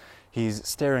 he's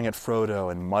staring at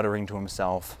Frodo and muttering to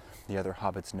himself. The other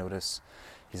hobbits notice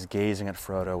he's gazing at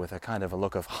Frodo with a kind of a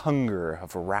look of hunger,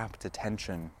 of rapt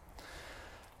attention.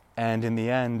 And in the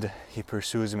end, he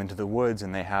pursues him into the woods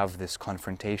and they have this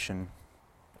confrontation.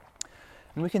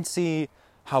 And we can see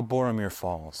how Boromir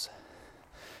falls.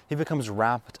 He becomes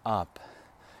wrapped up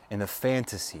in the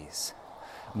fantasies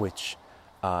which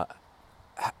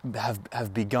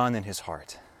have begun in his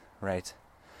heart, right?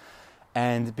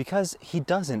 And because he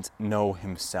doesn't know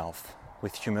himself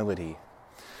with humility,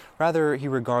 rather he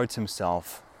regards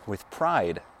himself with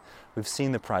pride. We've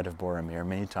seen the pride of Boromir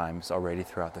many times already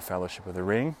throughout the Fellowship of the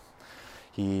Ring.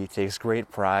 He takes great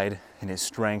pride in his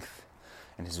strength,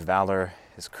 in his valor,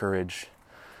 his courage,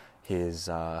 his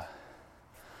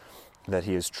that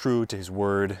he is true to his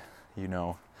word. You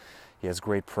know, he has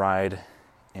great pride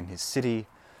in his city,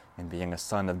 in being a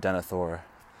son of Denethor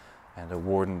and a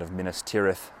warden of Minas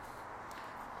Tirith,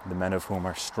 the men of whom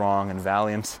are strong and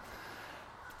valiant.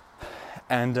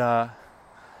 And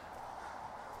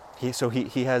he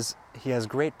has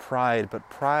great pride, but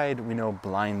pride, we know,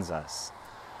 blinds us.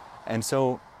 And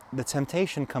so the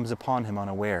temptation comes upon him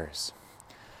unawares.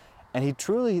 And he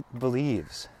truly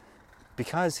believes,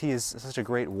 because he is such a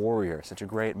great warrior, such a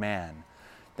great man,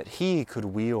 that he could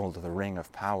wield the ring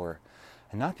of power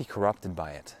and not be corrupted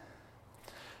by it.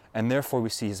 And therefore we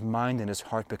see his mind and his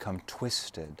heart become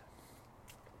twisted,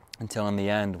 until in the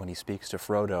end, when he speaks to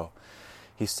Frodo,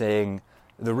 he's saying,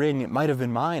 "The ring, it might have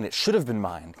been mine, it should have been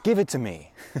mine, give it to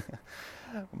me."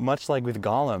 Much like with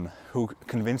Gollum, who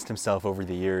convinced himself over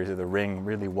the years that the ring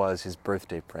really was his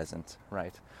birthday present,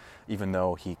 right? Even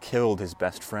though he killed his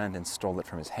best friend and stole it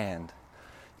from his hand.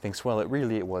 He thinks, well, it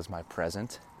was my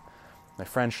present. My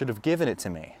friend should have given it to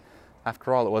me.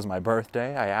 After all, it was my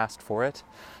birthday, I asked for it.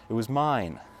 It was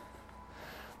mine.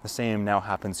 The same now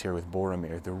happens here with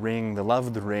Boromir. The ring, the love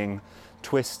of the ring,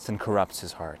 twists and corrupts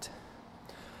his heart.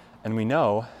 And we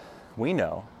know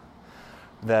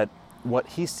that what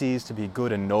he sees to be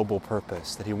good and noble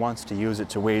purpose, that he wants to use it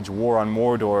to wage war on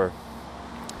Mordor,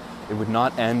 it would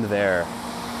not end there.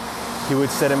 He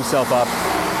would set himself up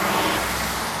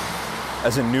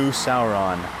as a new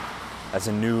Sauron, as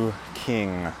a new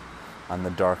king on the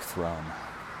Dark Throne.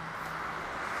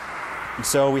 And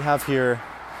so we have here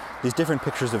these different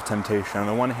pictures of temptation. On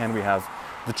the one hand, we have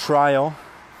the trial,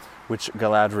 which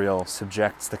Galadriel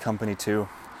subjects the company to.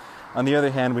 On the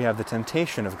other hand, we have the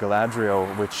temptation of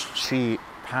Galadriel, which she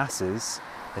passes,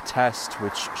 the test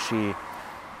which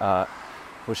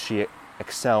she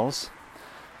excels,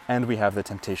 and we have the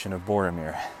temptation of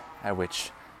Boromir, at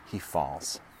which he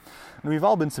falls. And we've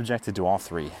all been subjected to all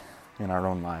three in our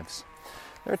own lives.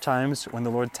 There are times when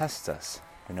the Lord tests us,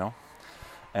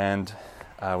 and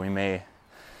we may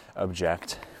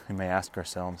object. We may ask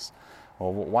ourselves,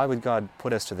 well, why would God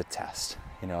put us to the test?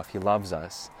 If he loves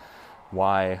us,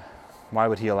 why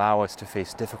would he allow us to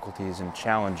face difficulties and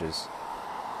challenges?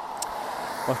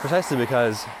 Well, precisely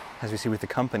because, as we see with the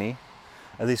company,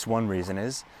 at least one reason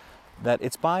is that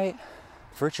it's by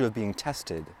virtue of being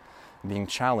tested, being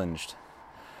challenged,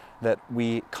 that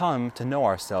we come to know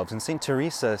ourselves. And St.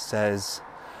 Teresa says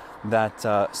that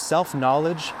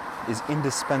self-knowledge is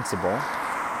indispensable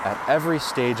at every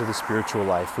stage of the spiritual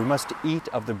life. We must eat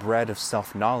of the bread of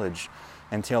self-knowledge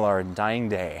until our dying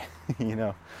day.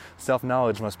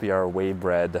 Self-knowledge must be our way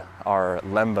bread, our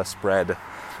lembas bread,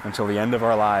 until the end of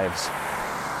our lives.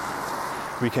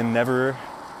 We can never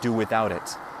do without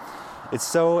it. It's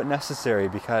so necessary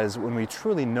because when we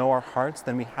truly know our hearts,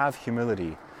 then we have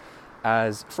humility,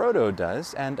 as Frodo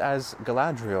does, and as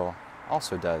Galadriel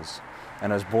also does,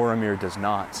 and as Boromir does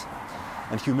not.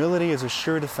 And humility is a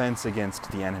sure defense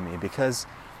against the enemy, because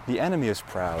the enemy is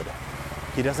proud.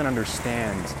 He doesn't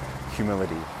understand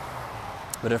humility.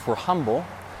 But if we're humble,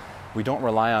 we don't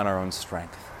rely on our own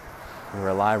strength. We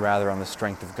rely rather on the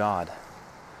strength of God.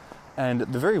 And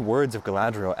the very words of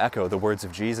Galadriel echo the words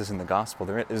of Jesus in the Gospel.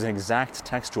 There is an exact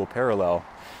textual parallel.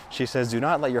 She says, "Do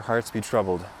not let your hearts be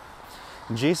troubled."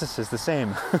 And Jesus is the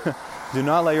same. "Do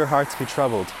not let your hearts be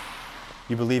troubled.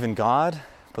 You believe in God,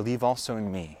 believe also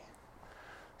in me."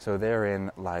 So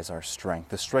therein lies our strength,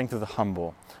 the strength of the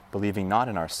humble, believing not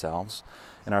in ourselves.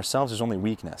 In ourselves there's only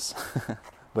weakness,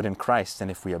 but in Christ, and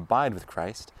if we abide with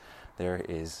Christ, there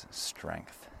is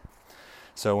strength.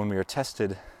 So when we are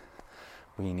tested,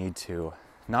 we need to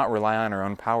not rely on our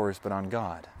own powers, but on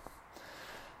God.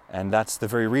 And that's the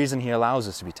very reason He allows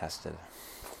us to be tested.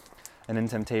 And in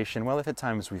temptation, well, if at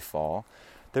times we fall,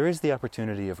 there is the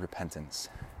opportunity of repentance.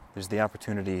 There's the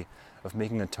opportunity of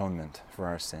making atonement for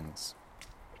our sins.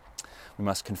 We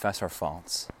must confess our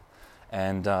faults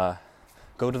and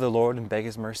go to the Lord and beg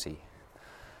His mercy.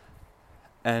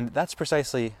 And that's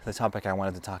precisely the topic I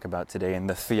wanted to talk about today in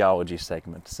the theology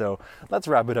segment. So let's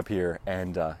wrap it up here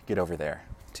and get over there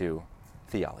to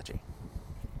theology.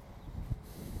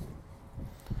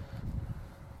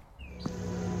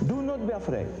 Do not be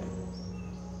afraid.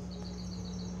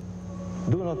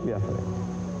 Do not be afraid.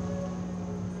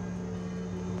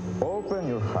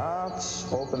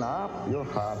 Open up your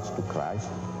hearts to Christ.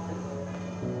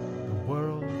 The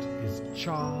world is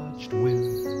charged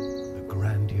with the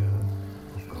grandeur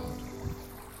of God.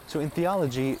 So in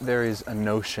theology, there is a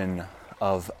notion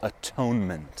of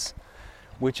atonement,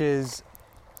 which is,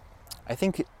 I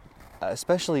think,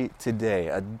 especially today,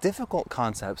 a difficult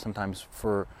concept sometimes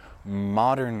for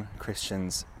modern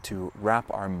Christians to wrap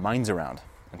our minds around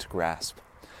and to grasp.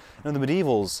 You know, the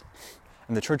medievals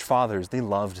and the church fathers, they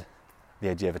loved the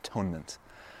idea of atonement.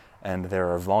 And there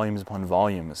are volumes upon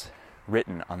volumes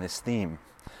written on this theme.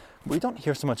 We don't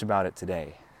hear so much about it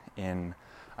today in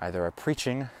either our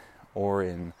preaching or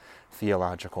in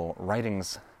theological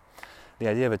writings. The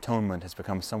idea of atonement has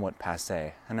become somewhat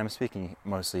passé, and I'm speaking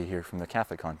mostly here from the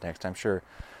Catholic context. I'm sure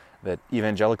that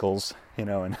evangelicals,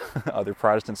 and other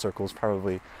Protestant circles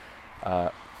probably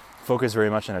focus very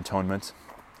much on atonement.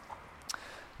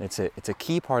 It's a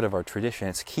key part of our tradition.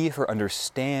 It's key for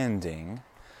understanding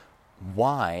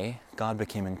why God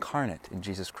became incarnate in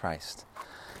Jesus Christ.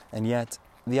 And yet,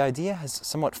 the idea has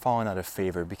somewhat fallen out of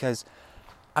favor because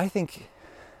I think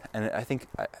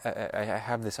I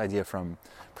have this idea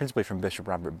principally from Bishop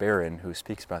Robert Barron, who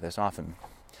speaks about this often,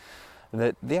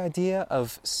 that the idea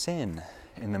of sin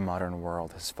in the modern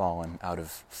world has fallen out of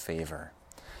favor.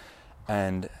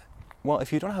 And, well,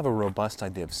 if you don't have a robust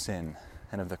idea of sin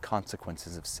and of the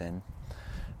consequences of sin,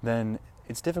 then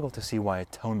it's difficult to see why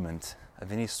atonement of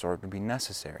any sort would be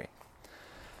necessary.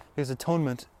 Because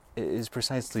atonement is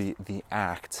precisely the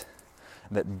act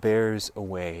that bears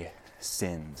away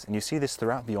sins. And you see this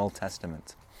throughout the Old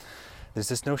Testament. There's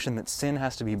this notion that sin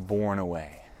has to be borne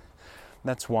away.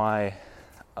 That's why,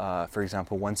 for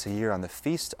example, once a year on the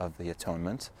Feast of the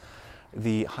Atonement,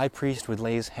 the high priest would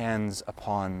lay his hands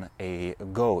upon a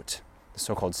goat, the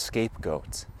so-called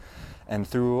scapegoat, and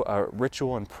through a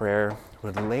ritual and prayer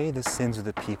would lay the sins of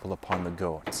the people upon the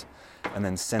goat and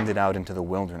then send it out into the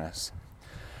wilderness,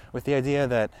 with the idea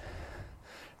that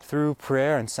through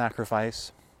prayer and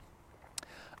sacrifice,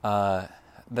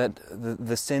 that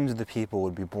the sins of the people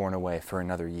would be borne away for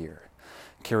another year,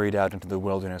 carried out into the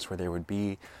wilderness where there would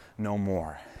be no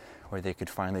more, where they could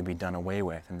finally be done away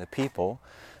with, and the people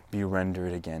be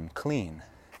rendered again clean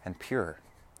and pure.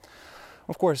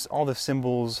 Of course, all the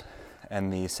symbols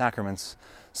and the sacraments,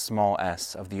 small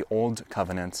s, of the Old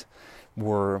Covenant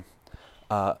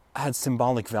had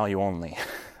symbolic value only.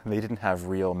 They didn't have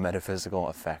real metaphysical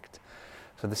effect.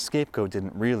 So the scapegoat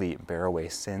didn't really bear away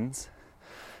sins.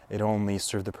 It only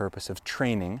served the purpose of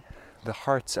training the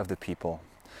hearts of the people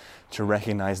to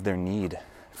recognize their need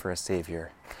for a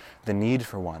Savior, the need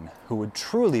for one who would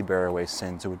truly bear away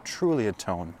sins, who would truly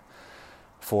atone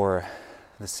for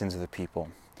the sins of the people.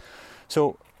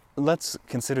 So let's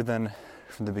consider then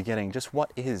from the beginning just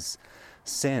what is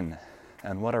sin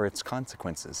and what are its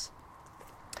consequences.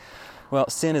 Well,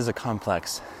 sin is a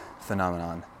complex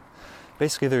phenomenon.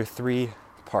 Basically, there are three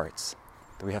parts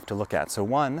that we have to look at. So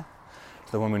one,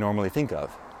 the one we normally think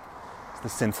of, is the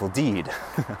sinful deed,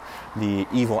 the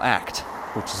evil act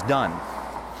which is done.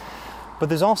 But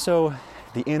there's also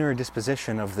the inner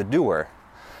disposition of the doer,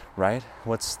 right?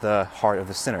 What's the heart of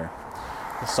the sinner?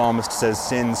 The psalmist says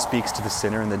sin speaks to the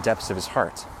sinner in the depths of his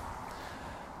heart.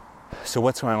 So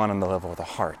what's going on the level of the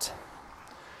heart?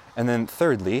 And then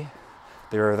thirdly,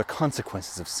 there are the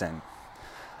consequences of sin.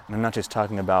 And I'm not just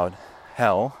talking about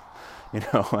hell,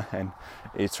 and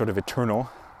it's sort of eternal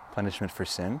punishment for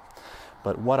sin,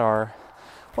 but what are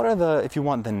the, if you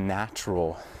want, the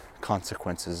natural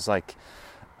consequences, like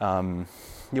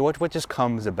what just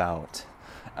comes about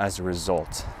as a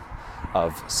result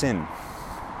of sin.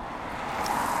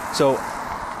 So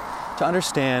to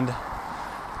understand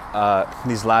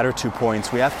these latter 2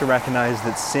 points, we have to recognize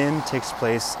that sin takes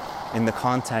place in the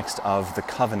context of the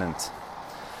covenant.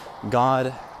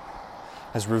 God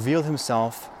has revealed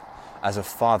himself as a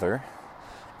father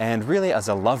and really as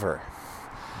a lover.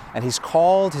 And he's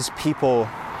called his people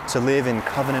to live in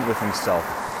covenant with himself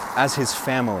as his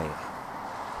family.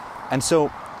 And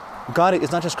so God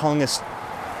is not just calling us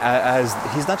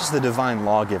he's not just the divine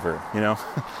lawgiver, you know.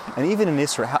 And even in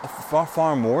Israel,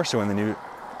 far more so in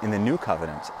the new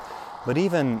covenant, but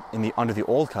even under the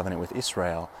old covenant with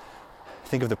Israel,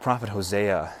 think of the prophet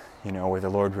Hosea, you know, where the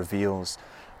Lord reveals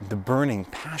the burning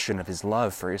passion of his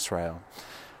love for Israel.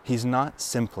 He's not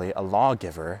simply a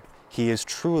lawgiver. He is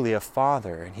truly a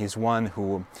father, and he's one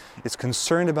who is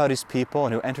concerned about his people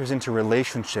and who enters into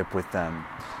relationship with them,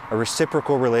 a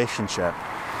reciprocal relationship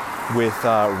with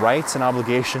rights and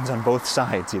obligations on both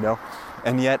sides, you know.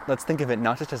 And yet, let's think of it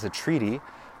not just as a treaty,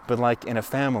 but like in a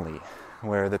family,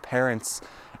 where the parents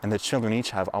and the children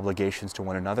each have obligations to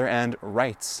one another and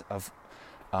rights of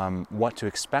what to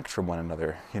expect from one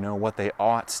another, you know, what they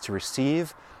ought to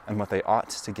receive and what they ought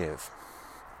to give.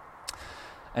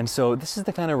 And so this is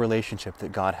the kind of relationship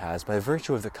that God has by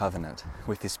virtue of the covenant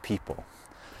with his people.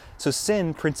 So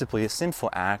sin, principally, a sinful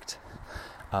act,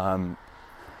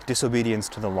 disobedience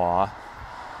to the law,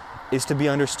 is to be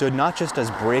understood not just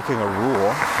as breaking a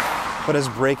rule, but as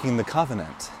breaking the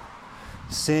covenant.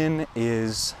 Sin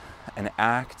is an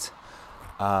act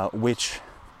which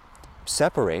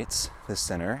separates the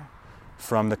sinner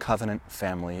from the covenant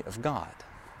family of God.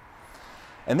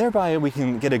 And thereby we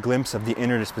can get a glimpse of the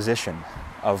inner disposition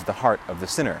of the heart of the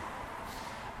sinner.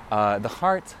 The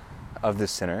heart of the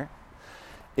sinner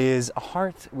is a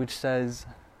heart which says,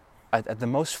 at the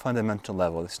most fundamental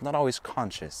level, it's not always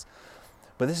conscious,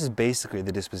 but this is basically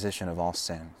the disposition of all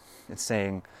sin. It's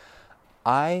saying,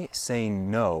 I say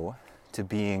no to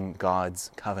being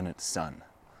God's covenant son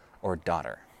or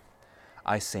daughter.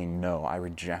 I say no, I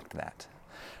reject that.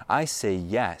 I say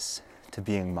yes to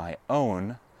being my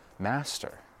own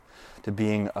master, to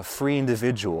being a free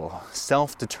individual,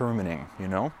 self-determining, you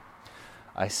know.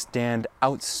 I stand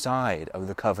outside of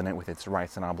the covenant with its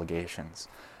rights and obligations.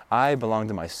 I belong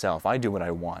to myself. I do what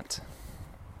I want.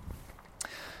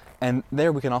 And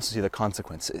there we can also see the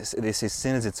consequences. They say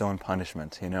sin is its own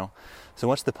punishment, you know. So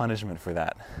what's the punishment for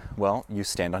that? Well, you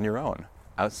stand on your own,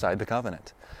 outside the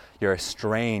covenant. You're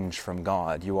estranged from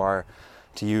God. You are,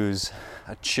 to use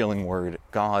a chilling word,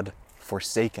 God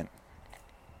forsaken.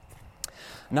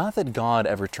 Not that God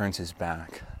ever turns his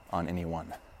back on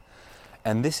anyone.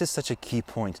 And this is such a key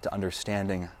point to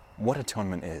understanding what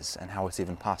atonement is and how it's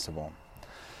even possible.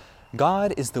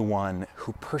 God is the one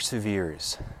who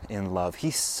perseveres in love.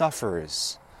 He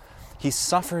suffers. He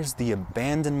suffers the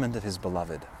abandonment of his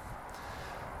beloved.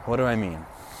 What do I mean?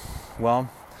 Well,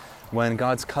 when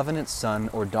God's covenant son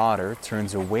or daughter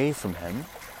turns away from him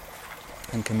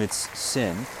and commits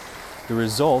sin, the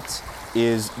result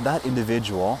is that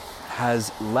individual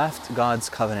has left God's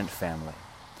covenant family.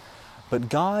 But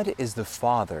God is the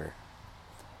Father.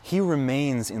 He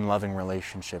remains in loving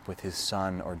relationship with his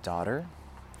son or daughter.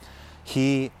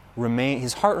 His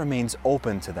heart remains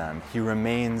open to them. He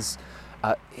remains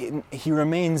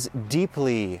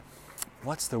deeply,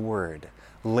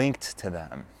 linked to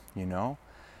them, you know?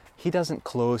 He doesn't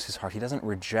close his heart. He doesn't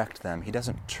reject them. He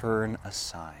doesn't turn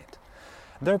aside.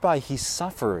 Thereby he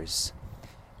suffers.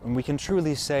 And we can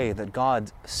truly say that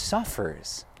God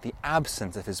suffers the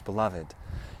absence of his beloved.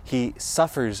 He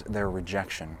suffers their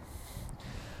rejection.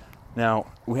 Now,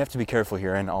 we have to be careful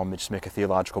here, and I'll just make a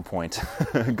theological point.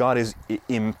 God is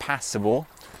impassible,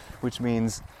 which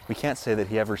means we can't say that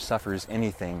he ever suffers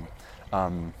anything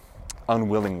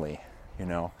unwillingly, you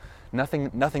know.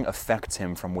 Nothing affects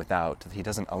him from without that he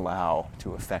doesn't allow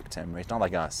to affect him. Right? It's not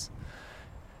like us.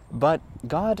 But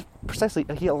God, precisely,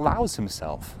 he allows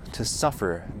himself to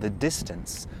suffer the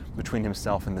distance between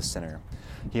himself and the sinner.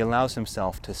 He allows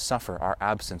himself to suffer our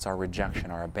absence, our rejection,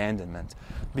 our abandonment,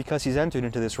 because he's entered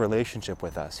into this relationship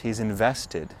with us. He's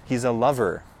invested. He's a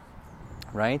lover,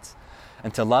 right?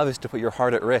 And to love is to put your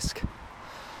heart at risk.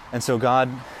 And so God,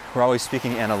 we're always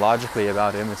speaking analogically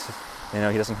about him. It's, you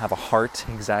know, he doesn't have a heart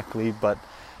exactly, but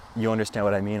you understand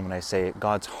what I mean when I say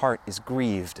God's heart is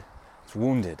grieved, it's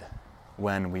wounded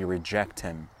when we reject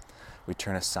him, we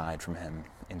turn aside from him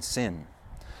in sin.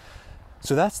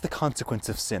 So that's the consequence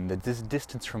of sin, this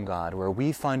distance from God, where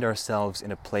we find ourselves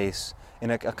in a place,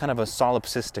 in a kind of a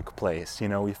solipsistic place. You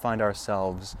know, we find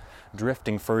ourselves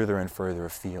drifting further and further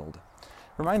afield.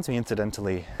 Reminds me,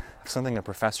 incidentally, of something a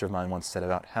professor of mine once said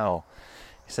about hell.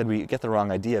 He said we get the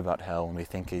wrong idea about hell when we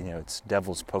think, you know, it's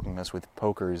devils poking us with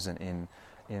pokers in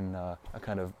a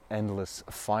kind of endless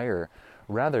fire.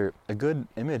 Rather, a good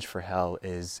image for hell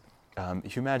is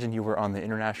if you imagine you were on the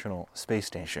International Space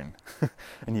Station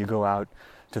and you go out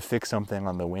to fix something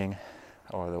on the wing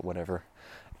or whatever,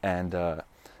 and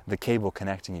the cable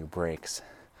connecting you breaks.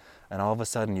 And all of a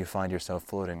sudden you find yourself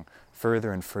floating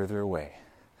further and further away.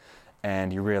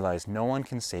 And you realize no one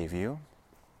can save you,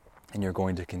 and you're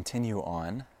going to continue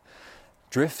on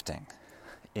drifting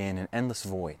in an endless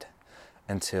void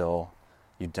until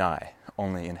you die.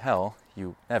 Only in hell,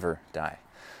 you never die.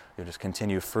 You'll just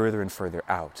continue further and further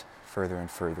out, further and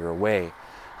further away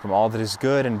from all that is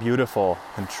good and beautiful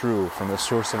and true, from the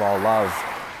source of all love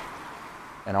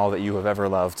and all that you have ever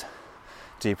loved,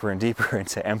 deeper and deeper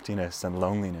into emptiness and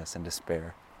loneliness and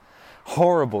despair.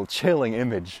 Horrible, chilling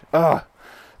image. Ugh,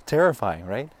 terrifying,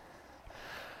 right?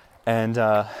 And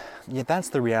yet that's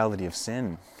the reality of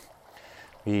sin.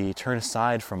 We turn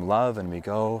aside from love and we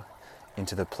go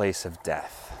into the place of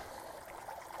death.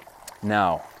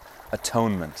 Now,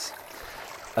 atonement.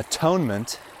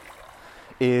 Atonement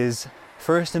is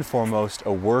first and foremost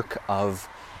a work of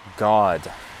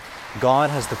God. God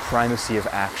has the primacy of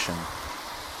action.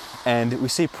 And we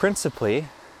see principally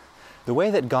the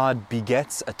way that God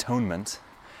begets atonement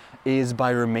is by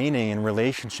remaining in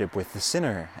relationship with the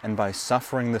sinner and by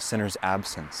suffering the sinner's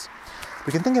absence.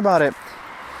 We can think about it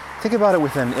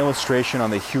with an illustration on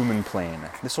the human plane.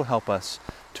 This will help us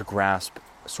to grasp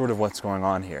sort of what's going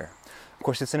on here. Of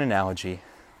course, it's an analogy.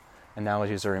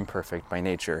 Analogies are imperfect by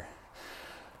nature.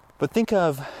 But think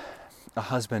of a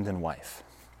husband and wife.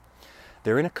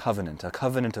 They're in a covenant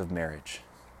of marriage.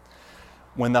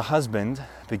 When the husband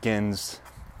begins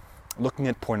looking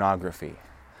at pornography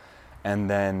and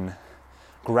then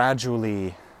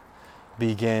gradually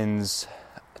begins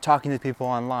talking to people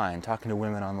online, talking to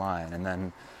women online, and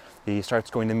then he starts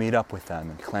going to meet up with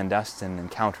them in clandestine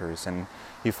encounters, and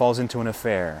he falls into an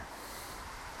affair.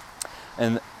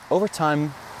 And over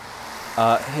time,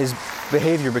 his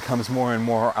behavior becomes more and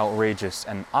more outrageous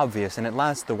and obvious, and at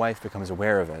last the wife becomes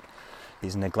aware of it.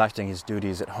 He's neglecting his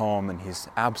duties at home, and he's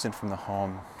absent from the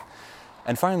home.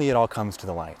 And finally it all comes to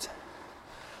the light.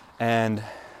 And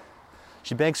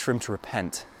she begs for him to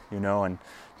repent, and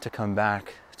to come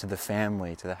back to the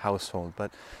family, to the household.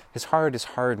 But his heart is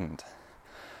hardened.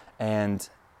 And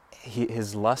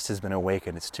his lust has been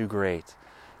awakened. It's too great.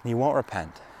 And he won't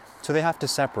repent. So they have to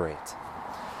separate.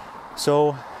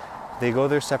 So they go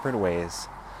their separate ways,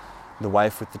 the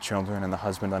wife with the children and the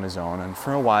husband on his own. And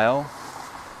for a while,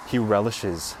 he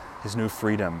relishes his new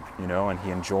freedom, and he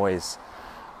enjoys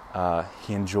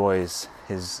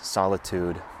his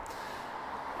solitude.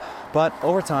 But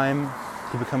over time,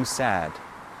 he becomes sad.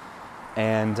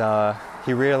 And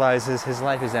he realizes his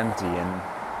life is empty and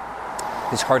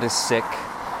his heart is sick.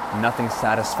 Nothing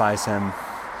satisfies him.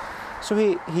 So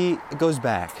he goes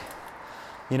back.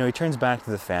 He turns back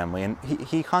to the family, and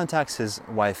he contacts his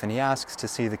wife and he asks to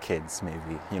see the kids,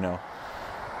 maybe,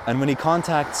 And when he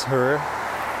contacts her,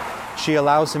 she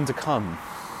allows him to come.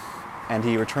 And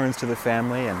he returns to the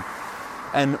family,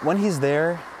 and when he's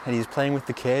there and he's playing with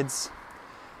the kids,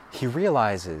 he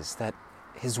realizes that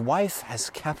his wife has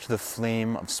kept the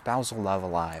flame of spousal love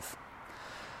alive.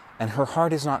 And her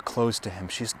heart is not closed to him.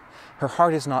 Her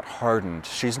heart is not hardened.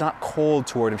 She's not cold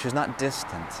toward him. She's not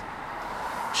distant.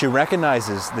 She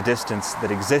recognizes the distance that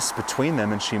exists between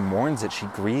them, and she mourns it. She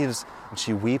grieves and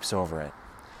she weeps over it.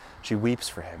 She weeps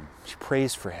for him. She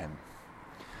prays for him.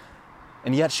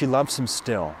 And yet she loves him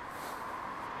still.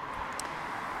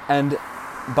 And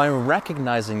by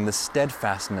recognizing the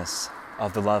steadfastness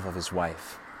of the love of his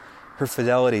wife, her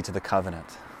fidelity to the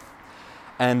covenant,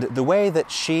 and the way that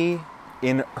she,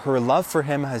 in her love for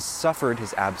him, has suffered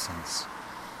his absence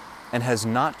and has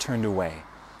not turned away,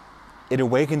 it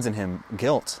awakens in him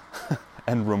guilt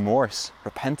and remorse,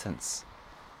 repentance,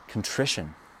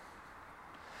 contrition.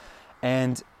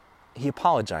 And he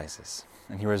apologizes,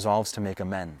 and he resolves to make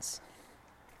amends,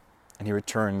 and he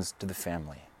returns to the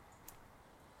family.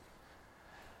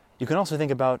 You can also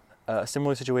think about a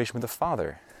similar situation with a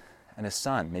father and a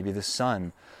son. Maybe the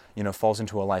son, falls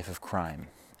into a life of crime,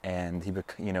 and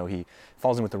he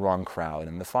falls in with the wrong crowd.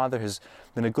 And the father has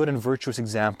been a good and virtuous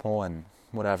example and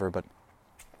whatever, but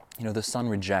the son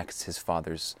rejects his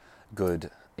father's good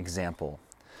example.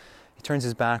 He turns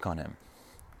his back on him,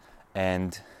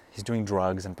 and he's doing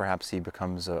drugs, and perhaps he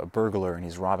becomes a burglar, and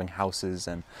he's robbing houses,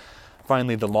 and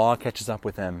finally the law catches up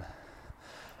with him,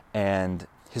 and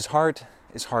his heart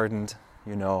is hardened.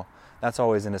 That's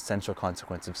always an essential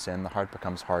consequence of sin. The heart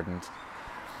becomes hardened.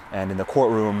 And in the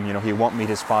courtroom, he won't meet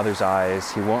his father's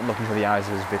eyes. He won't look into the eyes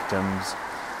of his victims.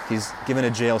 He's given a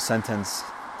jail sentence.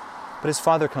 But his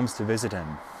father comes to visit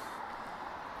him.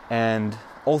 And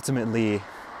ultimately,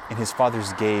 in his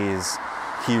father's gaze,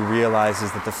 he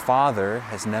realizes that the father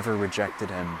has never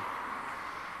rejected him.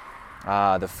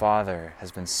 The father has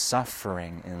been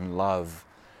suffering in love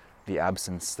the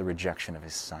absence, the rejection of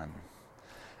his Son.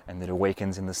 And it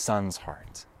awakens in the Son's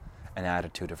heart an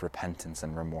attitude of repentance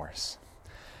and remorse.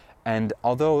 And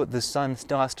although the Son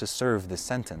still has to serve the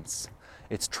sentence,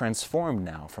 it's transformed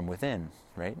now from within,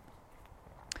 right?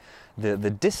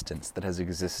 The distance that has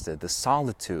existed, the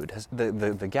solitude,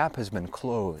 the gap has been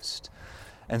closed.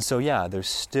 And so, yeah, there's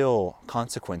still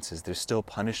consequences, there's still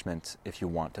punishment, if you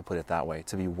want to put it that way,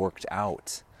 to be worked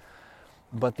out.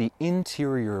 But the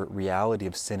interior reality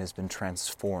of sin has been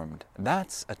transformed.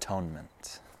 That's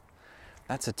atonement.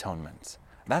 That's atonement.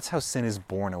 That's how sin is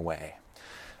borne away.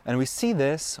 And we see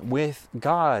this with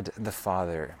God the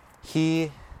Father.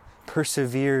 He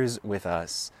perseveres with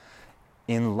us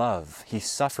in love. He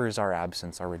suffers our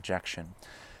absence, our rejection,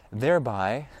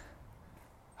 thereby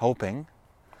hoping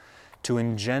to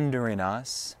engender in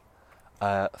us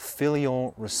a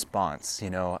filial response,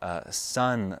 a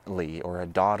sonly or a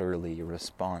daughterly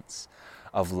response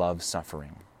of love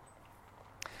suffering,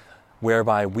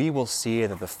 whereby we will see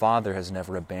that the Father has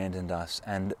never abandoned us,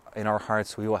 and in our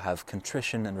hearts we will have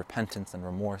contrition and repentance and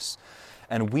remorse,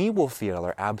 and we will feel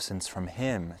our absence from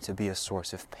Him to be a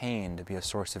source of pain, to be a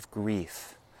source of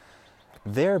grief.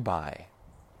 Thereby,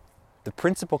 the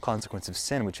principal consequence of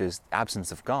sin, which is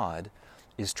absence of God,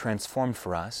 is transformed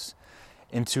for us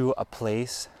into a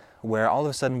place where all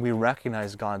of a sudden we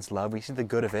recognize God's love, we see the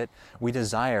good of it, we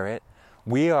desire it,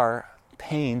 we are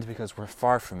pained because we're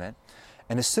far from it,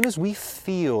 and as soon as we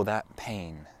feel that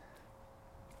pain,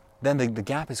 then the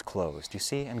gap is closed, you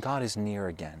see, and God is near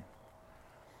again.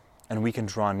 And we can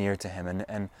draw near to Him,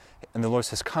 and the Lord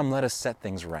says, come, let us set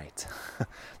things right.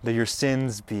 That your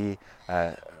sins be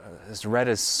as red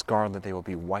as scarlet, they will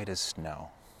be white as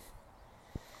snow.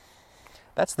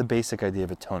 That's the basic idea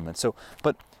of atonement. So,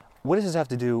 but what does this have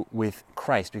to do with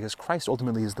Christ? Because Christ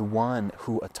ultimately is the one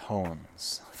who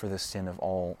atones for the sin of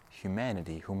all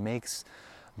humanity, who makes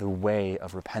the way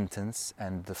of repentance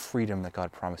and the freedom that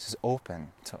God promises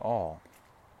open to all.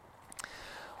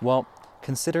 Well,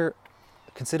 consider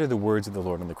the words of the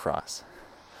Lord on the cross.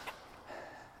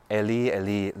 Eli,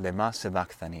 Eli, lema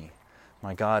sabachthani.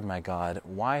 My God,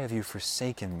 why have you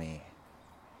forsaken me?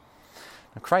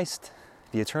 Now Christ,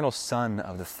 the eternal Son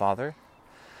of the Father,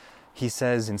 He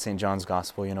says in St. John's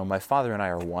Gospel, my Father and I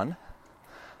are one.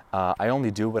 I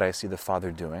only do what I see the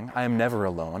Father doing. I am never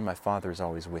alone. My Father is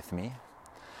always with me.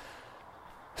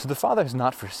 So the Father has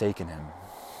not forsaken Him.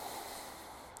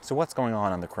 So what's going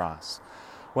on the cross?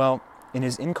 Well, in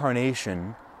His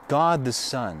incarnation, God the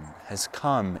Son has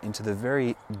come into the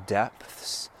very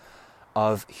depths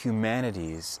of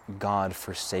humanity's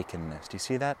God-forsakenness. Do you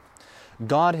see that?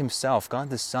 God Himself, God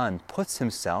the Son, puts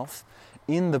Himself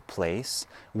in the place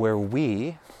where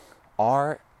we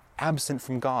are absent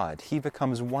from God. He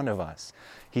becomes one of us.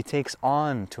 He takes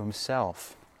on to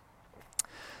Himself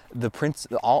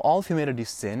all of humanity's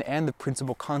sin and the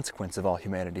principal consequence of all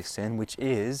humanity's sin, which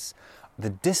is the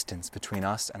distance between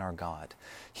us and our God.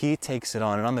 He takes it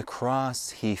on, and on the cross,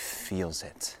 He feels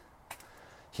it.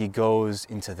 He goes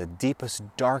into the deepest,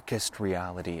 darkest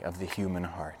reality of the human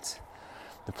heart,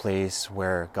 the place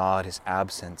where God is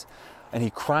absent, and He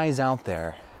cries out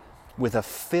there with a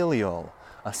filial,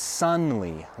 a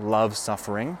sonly love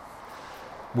suffering,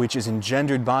 which is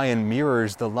engendered by and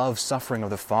mirrors the love suffering of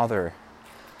the Father.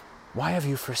 Why have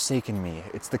you forsaken me?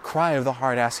 It's the cry of the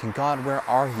heart asking, God, where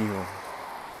are you?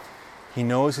 He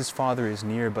knows his Father is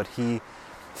near, but he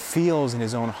feels in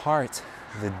his own heart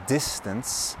the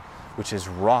distance which is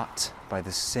wrought by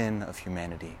the sin of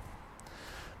humanity.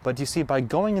 But you see, by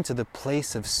going into the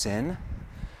place of sin,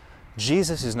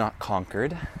 Jesus is not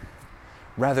conquered.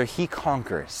 Rather, he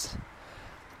conquers,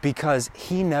 because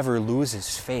he never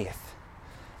loses faith.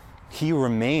 He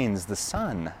remains the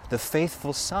Son, the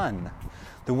faithful Son,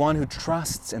 the one who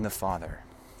trusts in the Father.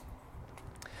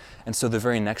 And so the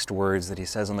very next words that he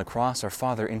says on the cross are,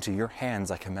 Father, into your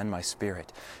hands I commend my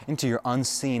spirit. Into your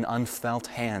unseen, unfelt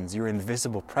hands, your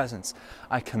invisible presence,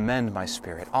 I commend my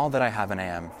spirit, all that I have and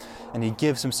am. And he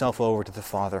gives himself over to the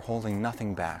Father, holding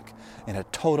nothing back, in a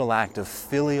total act of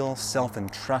filial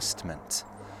self-entrustment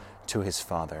to his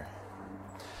Father.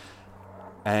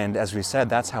 And as we said,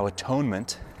 that's how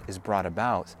atonement is brought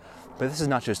about. But this is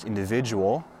not just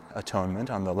individual atonement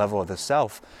on the level of the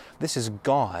self. This is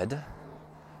God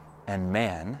and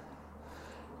man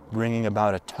bringing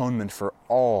about atonement for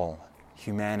all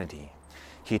humanity.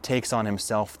 He takes on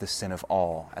himself the sin of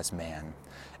all as man,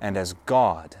 and as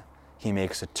God, he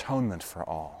makes atonement for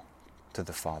all to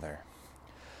the Father.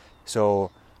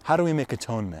 So, how do we make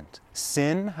atonement?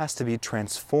 Sin has to be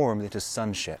transformed into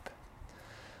sonship.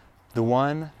 The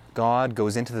one, God,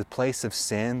 goes into the place of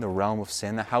sin, the realm of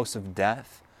sin, the house of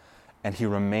death, and he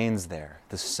remains there,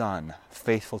 the Son,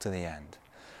 faithful to the end.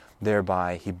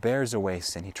 Thereby, he bears away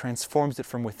sin. He transforms it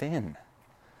from within.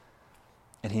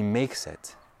 And he makes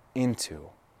it into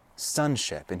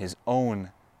sonship in his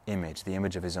own image, the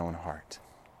image of his own heart.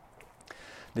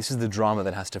 This is the drama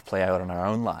that has to play out in our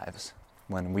own lives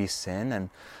when we sin and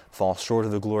fall short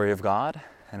of the glory of God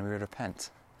and we repent.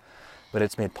 But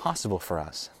it's made possible for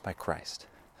us by Christ,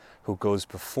 who goes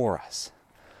before us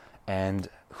and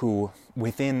who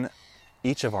within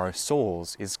each of our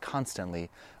souls is constantly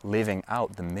living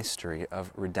out the mystery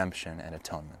of redemption and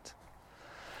atonement.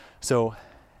 So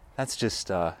that's just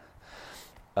a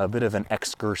bit of an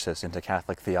excursus into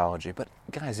Catholic theology. But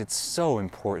guys, it's so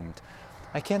important.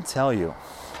 I can't tell you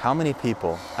how many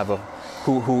people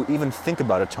who even think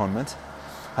about atonement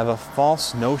have a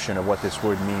false notion of what this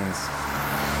word means.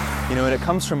 You know, and it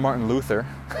comes from Martin Luther,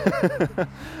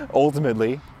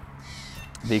 ultimately,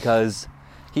 because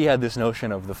he had this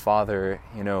notion of the Father,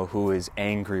 you know, who is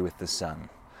angry with the Son.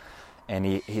 And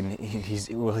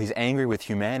he's angry with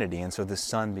humanity, and so the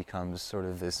Son becomes sort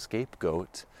of this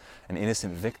scapegoat, an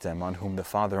innocent victim on whom the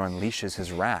Father unleashes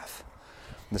his wrath.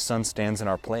 The Son stands in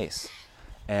our place,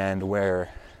 and where,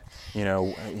 you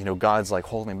know, God's like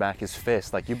holding back his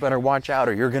fist, like, you better watch out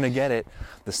or you're going to get it.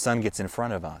 The Son gets in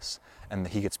front of us, and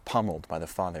he gets pummeled by the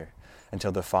Father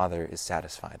until the Father is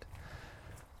satisfied.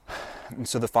 And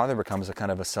so the Father becomes a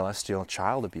kind of a celestial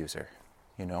child abuser,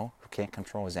 you know, who can't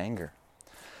control his anger.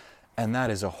 And that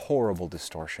is a horrible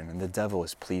distortion, and the devil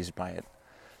is pleased by it,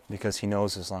 because he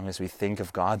knows as long as we think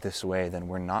of God this way, then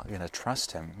we're not going to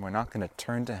trust him, we're not going to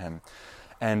turn to him.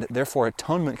 And therefore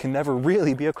atonement can never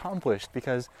really be accomplished,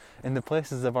 because in the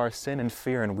places of our sin and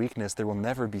fear and weakness, there will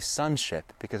never be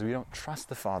sonship, because we don't trust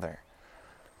the Father.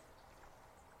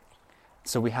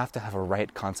 So we have to have a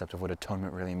right concept of what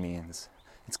atonement really means.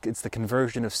 It's the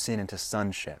conversion of sin into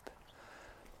sonship.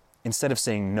 Instead of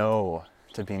saying no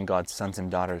to being God's sons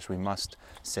and daughters, we must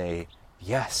say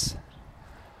yes.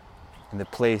 In the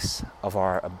place of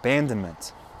our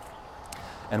abandonment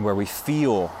and where we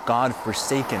feel God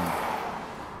forsaken,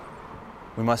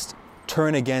 we must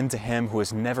turn again to him who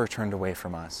has never turned away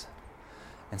from us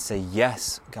and say,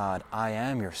 yes, God, I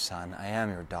am your son, I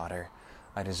am your daughter,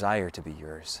 I desire to be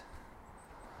yours.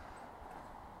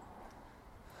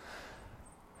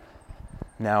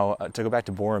 Now, to go back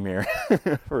to Boromir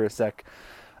for a sec,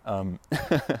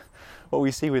 what we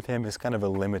see with him is kind of a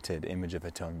limited image of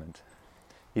atonement.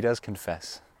 He does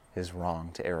confess his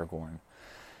wrong to Aragorn,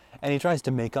 and he tries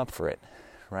to make up for it,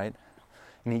 right?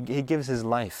 And he gives his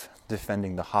life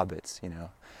defending the hobbits, you know,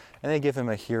 and they give him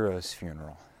a hero's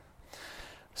funeral.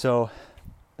 So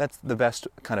that's the best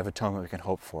kind of atonement we can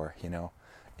hope for, you know,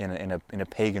 in a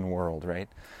pagan world, right?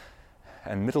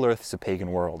 And Middle-earth is a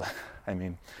pagan world. I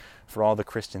mean, for all the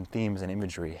Christian themes and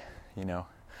imagery, you know,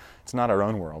 it's not our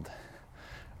own world.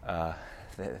 The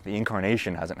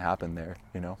incarnation hasn't happened there,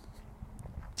 you know.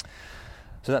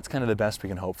 So that's kind of the best we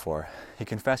can hope for. You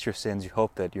confess your sins, you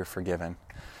hope that you're forgiven,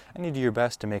 and you do your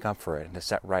best to make up for it and to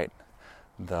set right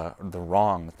the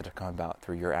wrong that have come about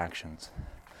through your actions.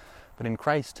 But in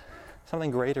Christ,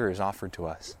 something greater is offered to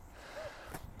us.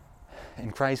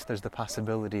 In Christ, there's the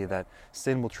possibility that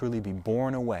sin will truly be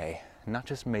borne away, not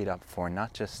just made up for,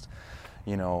 not just,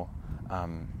 you know,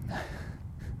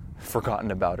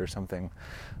 forgotten about or something,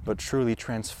 but truly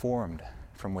transformed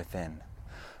from within,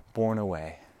 borne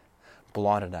away,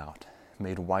 blotted out,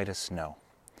 made white as snow.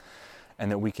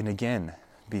 And that we can again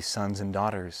be sons and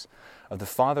daughters of the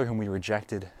Father whom we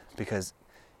rejected, because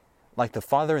like the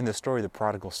father in the story of the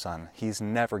prodigal son, he's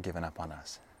never given up on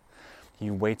us.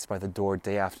 He waits by the door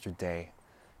day after day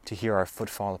to hear our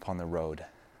footfall upon the road.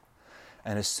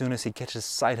 And as soon as he catches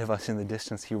sight of us in the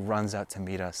distance, he runs out to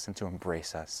meet us and to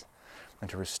embrace us and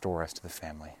to restore us to the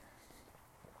family.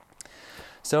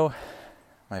 So,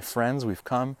 my friends, we've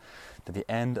come to the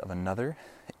end of another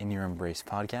In Your Embrace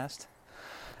podcast.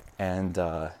 And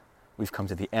we've come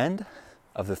to the end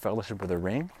of the Fellowship of the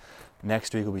Ring.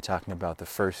 Next week we'll be talking about the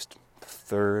first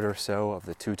third or so of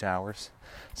the Two Towers.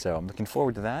 So I'm looking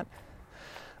forward to that.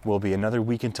 Will be another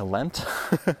week into Lent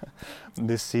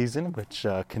this season, which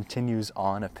continues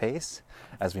on apace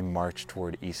as we march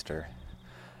toward Easter.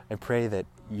 I pray that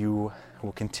you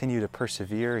will continue to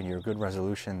persevere in your good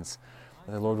resolutions,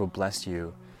 that the Lord will bless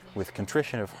you with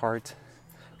contrition of heart,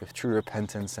 with true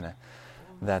repentance, and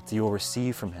that you will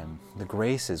receive from him the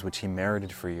graces which he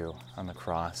merited for you on the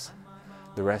cross,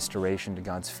 the restoration to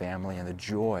God's family, and the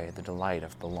joy, the delight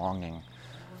of belonging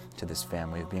to this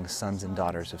family, of being sons and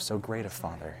daughters of so great a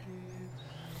Father.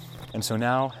 And so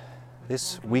now,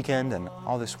 this weekend and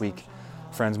all this week,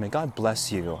 friends, may God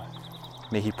bless you.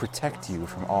 May he protect you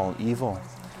from all evil.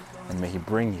 and may he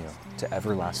bring you to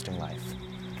everlasting life.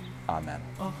 Amen.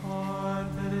 A heart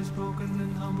that is broken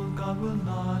and humble God will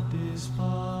not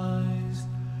despise.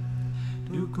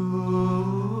 Do good,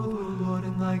 O Lord,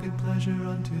 in thy good pleasure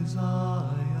unto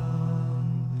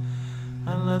Zion,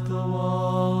 and let the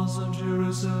walls of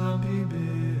Jerusalem be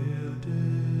builded.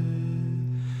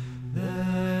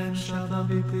 Then shalt thou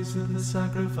be pleased with the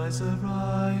sacrifice of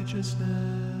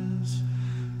righteousness,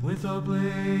 with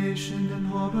oblation and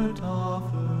whole burnt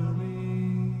offerings.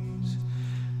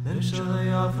 Then shall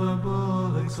they offer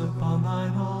bullocks upon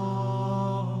thine altar.